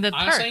enjoying the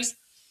honestly, perks.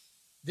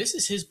 This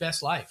is his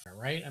best life,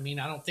 right? I mean,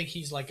 I don't think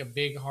he's like a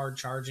big, hard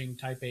charging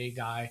type A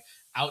guy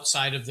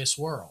outside of this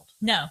world.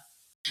 No.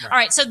 Right. All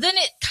right. So then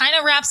it kind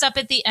of wraps up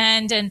at the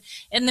end. And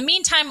in the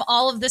meantime,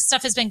 all of this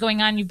stuff has been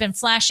going on. You've been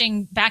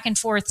flashing back and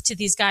forth to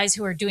these guys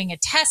who are doing a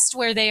test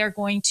where they are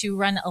going to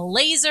run a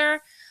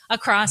laser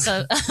across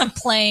a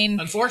plane.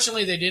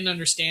 Unfortunately, they didn't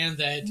understand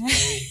that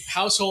a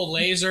household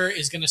laser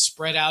is going to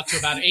spread out to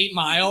about 8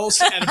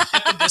 miles at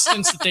the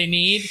distance that they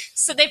need.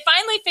 So they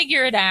finally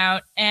figure it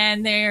out,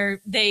 and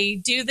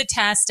they do the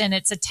test, and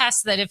it's a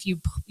test that if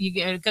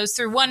it goes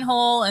through one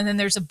hole, and then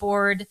there's a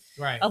board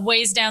a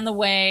ways down the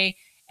way,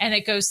 and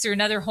it goes through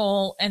another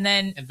hole, and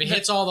then if it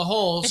hits all the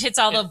holes, it hits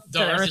all the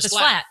earth is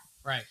flat.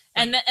 Right.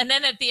 And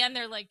then at the end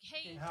they're like,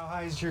 "Hey, how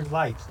high is your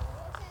light?"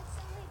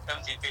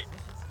 17 feet.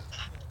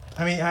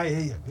 I mean,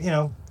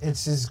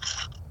 it's as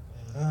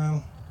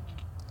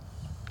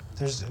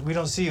we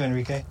don't see you,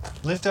 Enrique.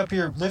 Lift up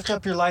your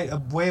light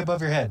way above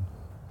your head.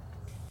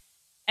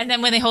 And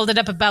then when they hold it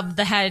up above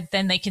the head,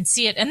 then they can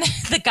see it. And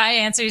the guy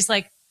answers, he's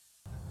like,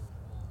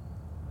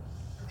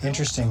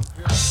 "Interesting."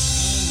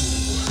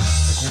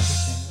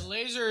 The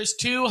laser is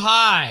too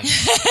high,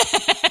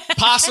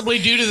 possibly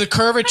due to the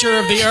curvature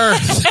of the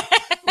Earth,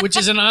 which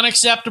is an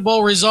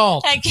unacceptable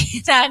result.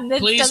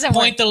 Please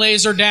point the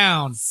laser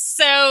down.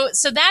 So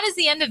that is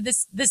the end of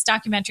this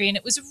documentary, and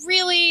it was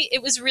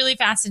really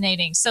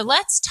fascinating. So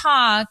let's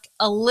talk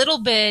a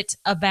little bit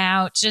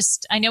about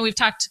I know we've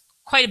talked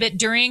quite a bit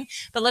during,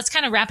 but let's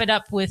kind of wrap it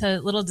up with a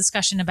little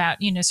discussion about,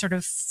 sort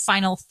of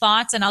final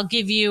thoughts, and I'll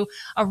give you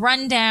a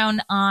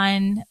rundown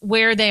on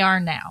where they are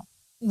now.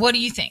 What do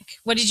you think?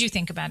 What did you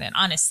think about it,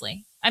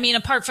 honestly? I mean,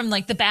 apart from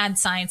like the bad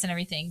science and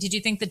everything, did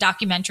you think the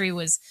documentary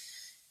was...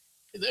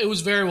 It was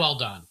very well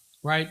done,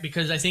 right?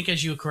 Because I think,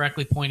 as you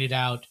correctly pointed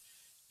out,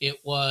 it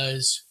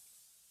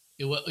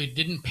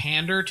didn't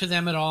pander to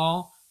them at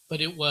all, but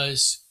it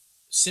was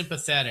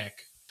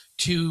sympathetic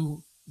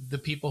to the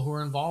people who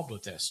are involved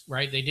with this,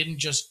 right? They didn't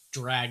just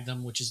drag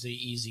them, which is the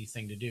easy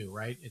thing to do,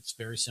 right? It's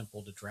very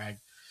simple to drag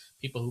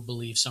people who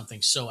believe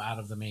something so out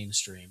of the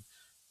mainstream.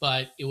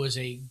 But it was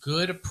a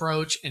good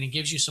approach, and it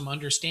gives you some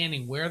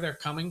understanding where they're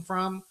coming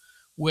from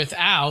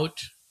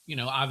without,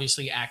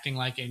 obviously acting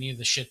like any of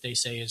the shit they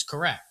say is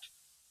correct,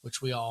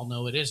 which we all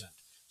know it isn't.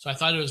 So I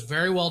thought it was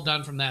very well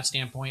done from that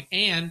standpoint,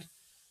 and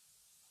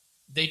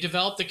they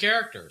developed the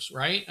characters,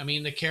 right? I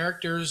mean, the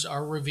characters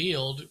are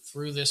revealed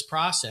through this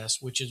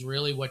process, which is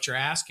really what you're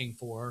asking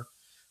for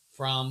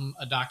from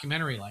a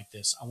documentary like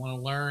this. I want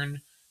to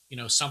learn,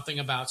 something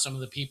about some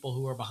of the people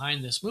who are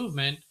behind this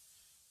movement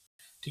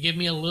to give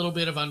me a little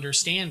bit of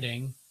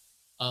understanding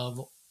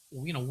of,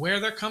 where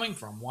they're coming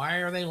from. Why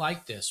are they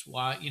like this?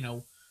 Why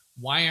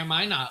am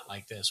I not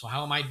like this? Well,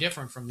 how am I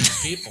different from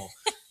these people?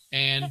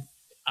 And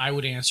I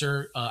would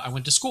answer, I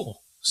went to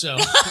school. So...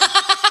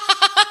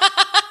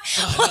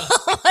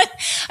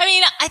 I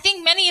mean, I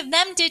think many of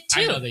them did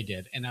too. I know they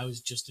did, and I was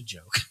just a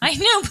joke. I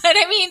know, but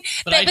I mean,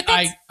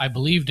 I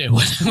believed it.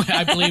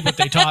 I believe what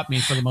they taught me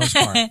for the most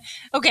part.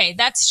 Okay,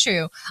 that's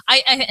true.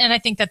 I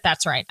think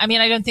that's right. I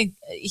mean, I don't think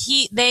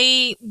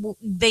they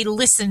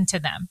listened to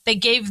them. They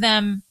gave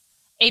them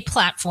a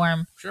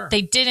platform. Sure.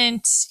 They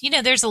didn't,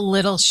 there's a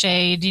little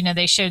shade,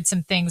 they showed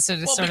some things sort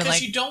of because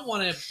like, you don't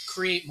want to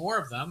create more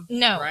of them.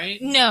 No, right?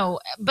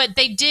 No, but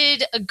they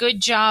did a good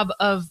job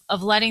of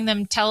letting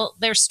them tell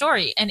their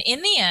story. And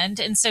in the end,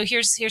 and so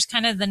here's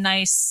kind of the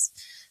nice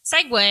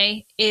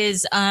segue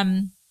is,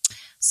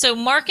 so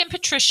Mark and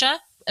Patricia,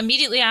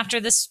 immediately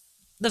after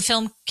the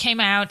film came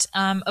out,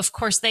 of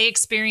course, they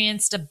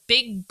experienced a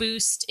big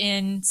boost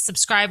in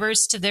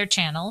subscribers to their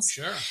channels.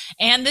 Sure.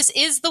 And this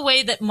is the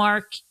way that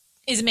Mark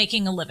is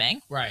making a living.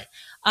 Right.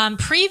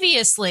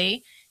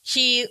 Previously,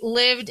 he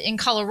lived in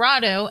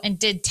Colorado and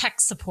did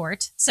tech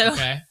support. So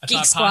okay. I Geek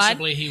thought Squad.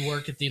 Possibly he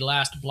worked at the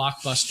last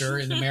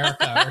Blockbuster in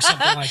America or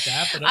something like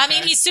that. But okay. I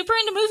mean, he's super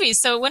into movies,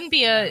 so it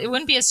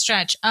wouldn't be a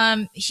stretch.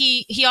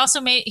 He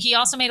also made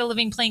a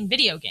living playing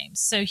video games.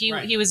 So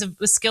he was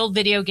a skilled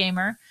video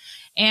gamer.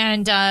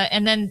 And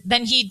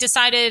then he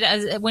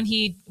decided when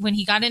he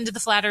got into the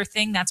flat earth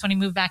thing, that's when he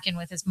moved back in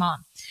with his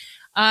mom.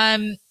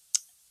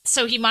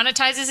 So he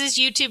monetizes his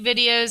YouTube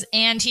videos,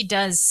 and he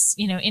does,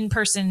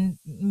 in-person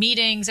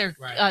meetings or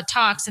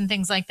talks and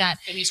things like that.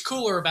 And he's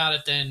cooler about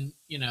it than,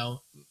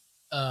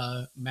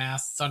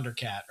 Math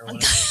Thundercat or whatever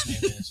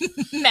his name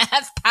is.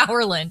 Math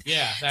Powerland.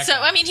 Yeah. So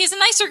guy. I mean, he's a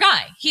nicer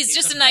guy. He's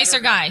just a nicer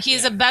guy.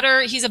 He's a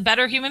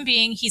better human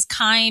being. He's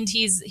kind.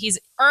 He's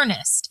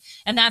earnest,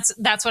 and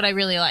that's what I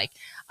really like.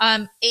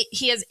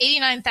 He has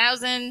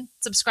 89,000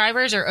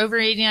 subscribers, or over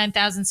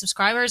 89,000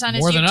 subscribers on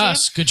his YouTube. More than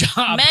us. Good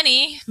job.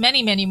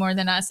 Many more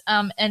than us.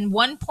 And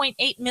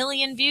 1.8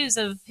 million views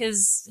of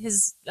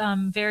his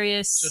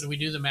various. So do we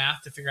do the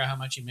math to figure out how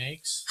much he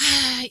makes?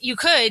 You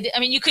could. I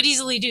mean, you could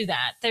easily do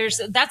that.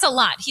 That's a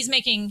lot. He's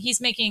making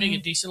a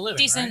decent living.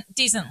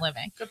 Decent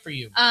living. Good for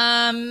you.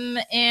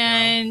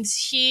 And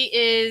he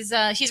is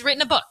he's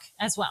written a book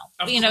as well.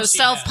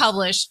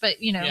 Self-published, but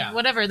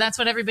whatever. That's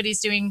what everybody's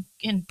doing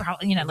in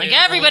like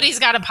everybody's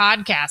got a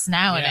podcast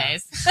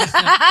nowadays.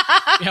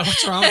 Yeah,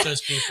 what's wrong with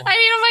those people? I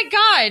mean,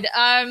 oh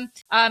my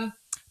God.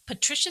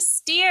 Patricia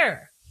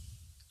Steere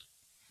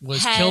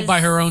was killed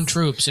by her own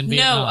troops in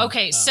Vietnam. No,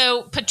 okay.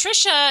 So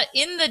Patricia,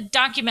 in the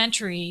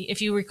documentary,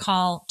 if you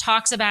recall,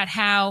 talks about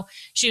how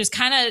she was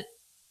kind of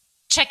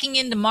checking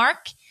into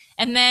Mark,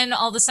 and then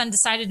all of a sudden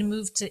decided to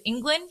move to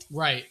England.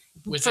 Right.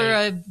 For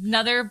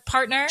another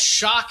partner.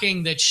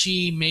 Shocking that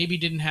she maybe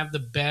didn't have the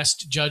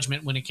best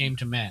judgment when it came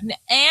to men.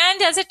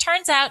 And as it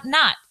turns out,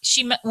 not.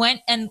 She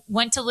went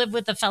to live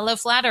with a fellow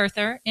flat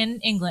earther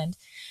in England.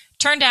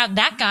 Turned out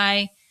that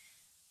guy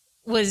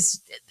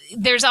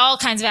there's all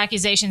kinds of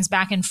accusations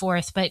back and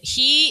forth, but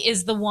he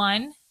is the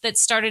one that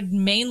started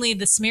mainly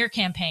the smear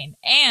campaign.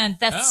 And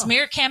that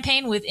smear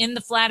campaign within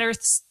the flat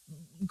earth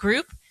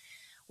group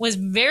was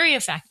very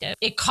effective.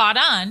 It caught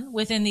on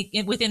within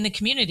the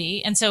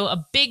community. And so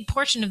a big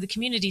portion of the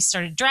community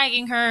started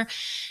dragging her.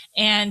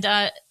 And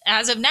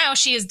as of now,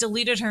 she has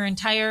deleted her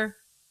entire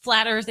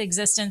flat earth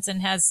existence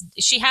and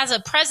she has a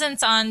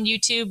presence on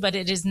YouTube, but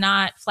it is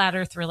not flat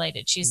earth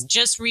related. She's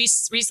just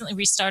recently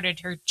restarted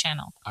her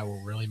channel. I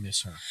will really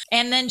miss her.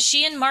 And then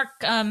she and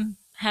Mark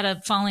had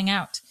a falling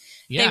out.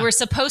 Yeah. They were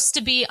supposed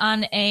to be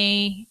on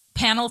a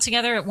panel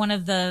together at one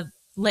of the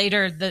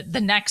later, the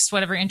next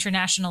whatever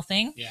international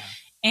thing. Yeah.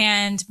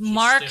 And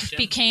Mark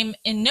became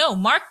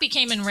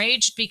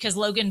enraged because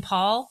Logan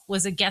Paul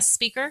was a guest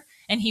speaker,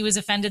 and he was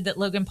offended that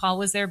Logan Paul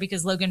was there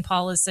because Logan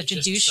Paul is such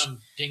a douche. Some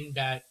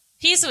dingbat.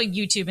 He's a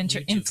YouTube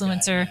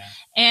influencer, guy,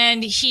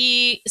 and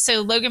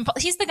Logan Paul.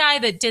 He's the guy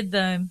that did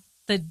the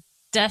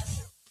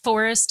death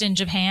forest in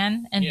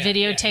Japan and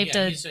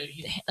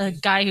videotaped a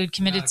guy who'd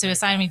committed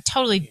suicide. I mean,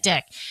 totally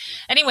dick.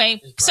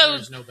 Anyway, so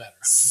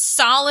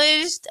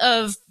solid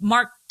of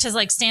Mark to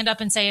like stand up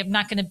and say, I'm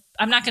not going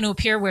to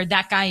appear where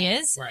that guy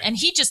is. Right. And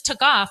he just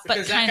took off.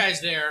 Because that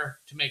guy's there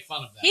to make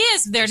fun of them. He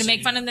is there to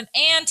make fun of them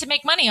and to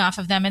make money off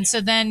of them. And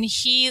so then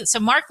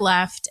Mark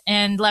left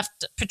and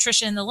left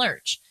Patricia in the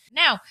lurch.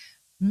 Now,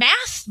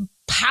 Math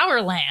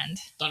Powerland.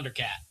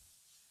 Thundercat.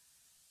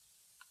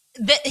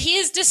 That he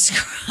is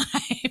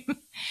described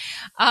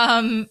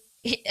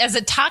as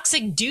a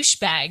toxic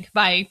douchebag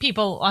by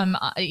people,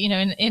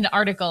 in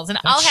articles. And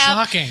That's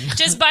shocking.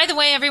 Just by the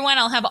way, everyone,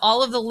 I'll have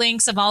all of the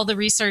links of all the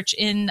research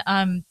in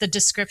the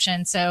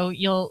description, so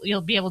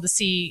you'll be able to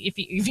see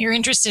if you're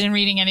interested in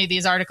reading any of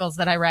these articles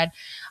that I read.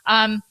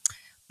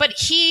 But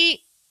he's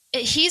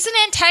an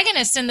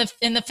antagonist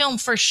in the film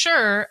for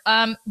sure.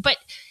 But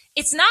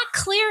it's not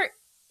clear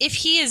if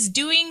he is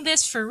doing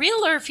this for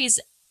real or if he's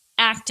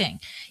acting.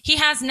 He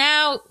has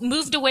now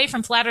moved away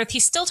from Flat Earth. He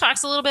still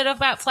talks a little bit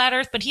about Flat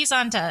Earth, but he's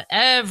on to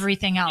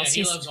everything else.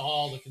 Yeah, he loves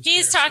all the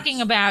conspiracies. He's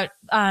talking about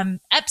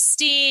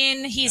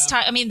Epstein.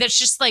 There's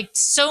just like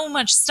so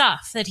much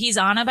stuff that he's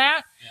on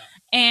about. Yeah.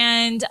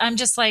 And I'm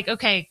just like,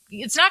 okay,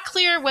 it's not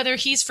clear whether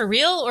he's for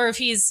real or if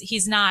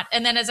he's not.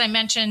 And then, as I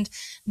mentioned,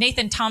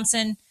 Nathan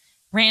Thompson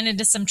ran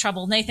into some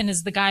trouble. Nathan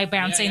is the guy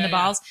bouncing the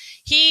balls.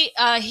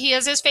 Yeah. He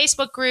has his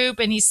Facebook group,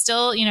 and he's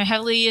still,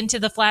 heavily into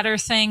the Flat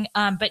Earth thing.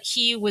 But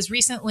he was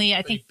recently,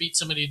 I think, he beat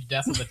somebody to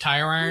death with a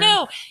tire iron.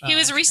 No, he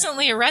was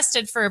recently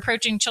arrested for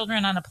approaching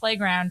children on a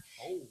playground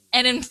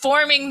and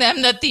informing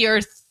them that the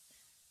Earth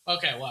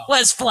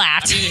was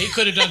flat. I mean, he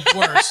could have done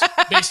worse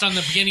based on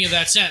the beginning of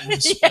that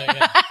sentence.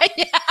 Yeah.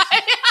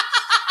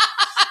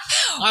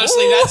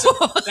 Honestly,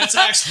 that's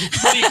actually a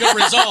pretty good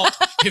result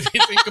if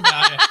you think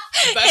about it.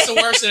 If that's the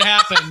worst that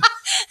happened,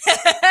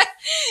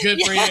 good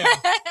for you. Yeah,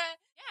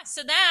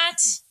 so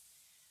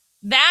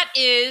that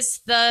is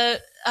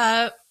the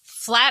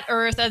Flat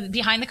Earth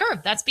Behind the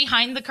Curve. That's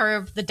Behind the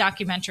Curve, the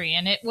documentary.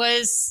 And it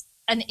was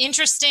an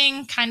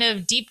interesting kind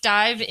of deep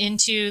dive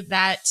into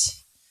that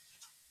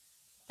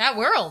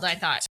world, I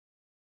thought.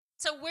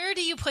 So where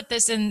do you put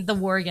this in the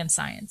war against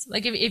science?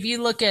 Like if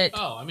you look at...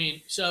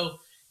 so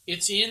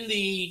it's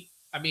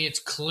it's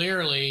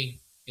clearly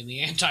in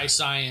the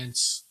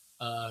anti-science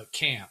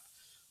camp,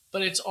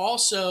 but it's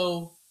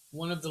also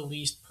one of the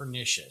least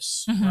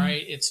pernicious,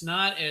 right? It's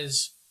not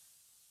as,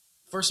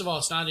 first of all,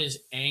 it's not as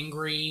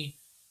angry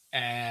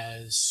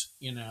as,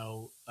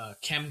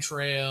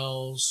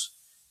 chemtrails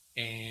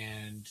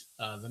and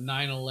the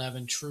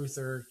 9/11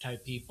 truther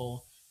type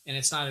people, and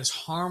it's not as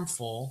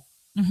harmful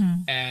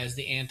as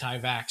the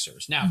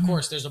anti-vaxxers. Now, of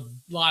course, there's a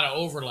lot of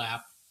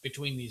overlap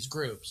between these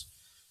groups.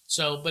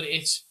 So, but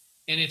it's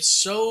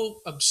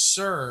so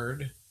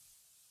absurd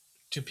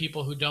to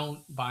people who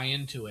don't buy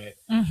into it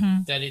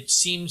that it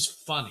seems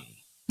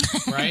funny,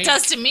 right? It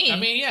does to me. I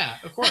mean, yeah,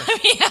 of course.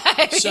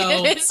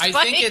 So I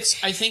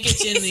think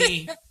it's in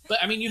the, but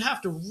I mean, you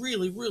have to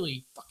really,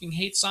 really fucking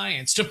hate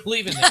science to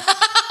believe in it.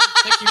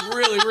 I think you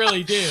really,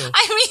 really do.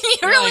 I mean,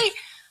 you really.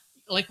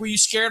 Like, were you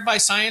scared by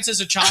science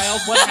as a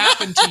child? What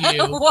happened to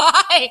you?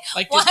 Why?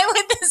 Why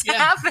would this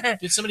happen?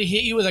 Did somebody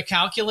hit you with a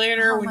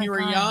calculator when you were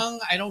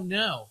young? I don't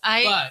know.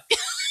 But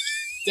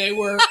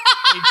they're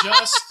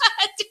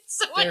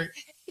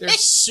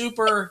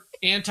super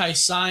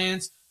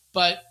anti-science,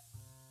 but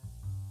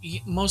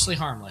mostly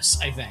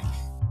harmless, I think.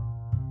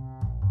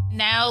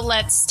 Now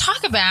let's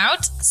talk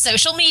about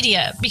social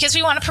media, because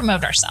we want to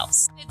promote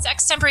ourselves. It's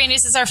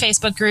Extemporaneous is our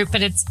Facebook group,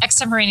 but it's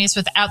Extemporaneous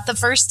without the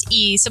first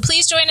E. So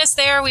please join us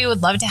there. We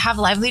would love to have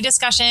lively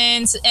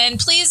discussions. And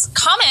please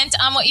comment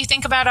on what you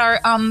think about our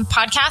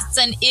podcasts.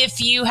 And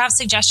if you have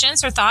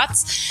suggestions or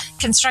thoughts,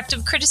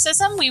 constructive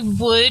criticism, we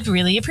would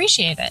really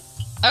appreciate it.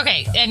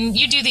 Okay, and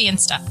you do the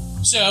Insta.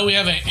 So we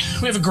have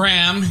a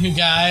gram, you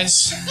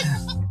guys.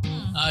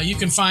 You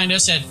can find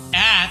us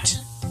at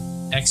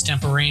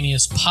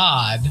Extemporaneous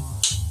Pod.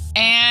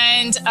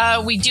 And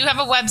we do have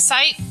a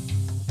website.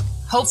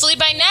 Hopefully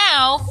by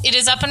now it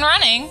is up and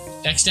running.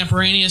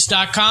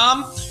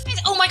 Extemporaneous.com.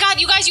 Oh my God,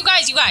 you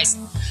guys.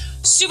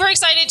 Super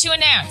excited to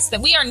announce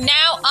that we are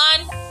now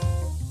on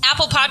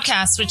Apple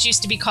Podcasts, which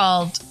used to be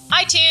called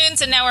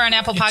iTunes, and now we're on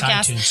Apple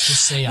Podcasts. iTunes.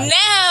 Just say iTunes.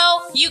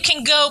 Now you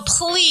can go,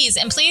 please,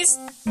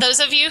 those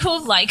of you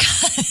who like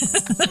us,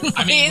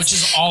 which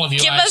is all of you.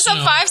 Give us a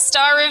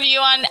 5-star review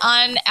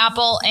on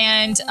Apple,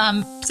 and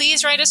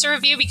please write us a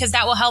review, because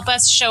that will help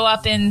us show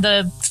up in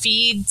the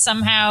feed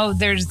somehow.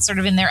 They're sort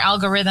of in their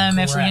algorithm.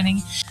 Correct. If we're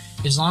getting,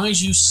 as long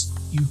as you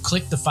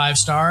click the 5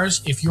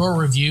 stars, if your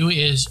review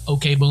is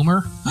okay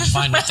boomer, I'm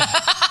fine with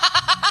that.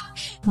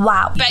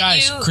 Wow. You Bet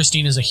guys, you.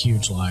 Christina's a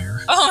huge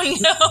liar. Oh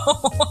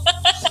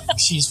no.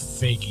 She's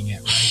faking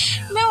it right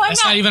now. No, I'm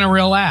That's not even a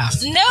real laugh.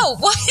 No,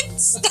 what?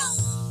 Stop.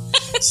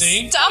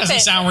 See? Stop Doesn't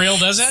it. sound real,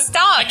 does it?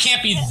 Stop. I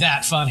can't be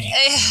that funny.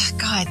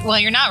 God, well,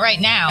 you're not right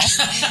now.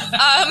 See,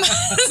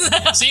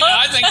 now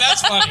I think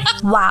that's funny.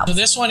 Wow. So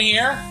this one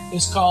here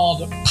is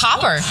called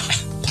Popper.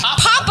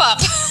 Pop-Up.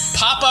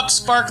 Pop-Up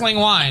Sparkling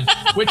Wine,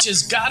 which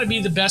has got to be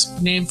the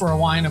best name for a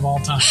wine of all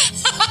time.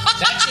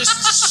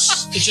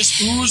 It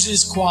just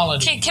oozes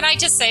quality. Can I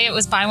just say it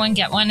was buy one,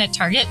 get one at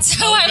Target?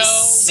 So Logo I'm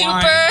super,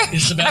 wine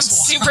is the I'm best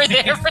wine. super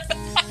there for that.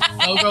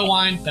 Logo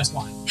wine, best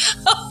wine.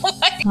 Oh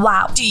my.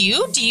 Wow. Do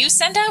you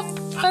send out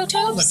photos?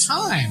 All the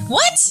time.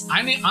 What?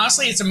 I mean,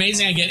 honestly, it's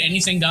amazing I get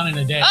anything done in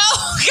a day.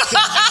 Oh,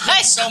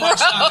 God. So much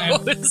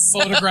time Gross.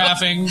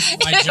 photographing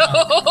my junk.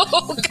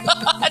 Oh,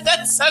 God.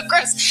 That's so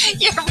gross.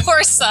 Your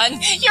poor son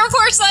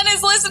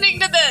is listening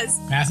to this.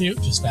 Matthew,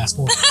 just fast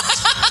forward.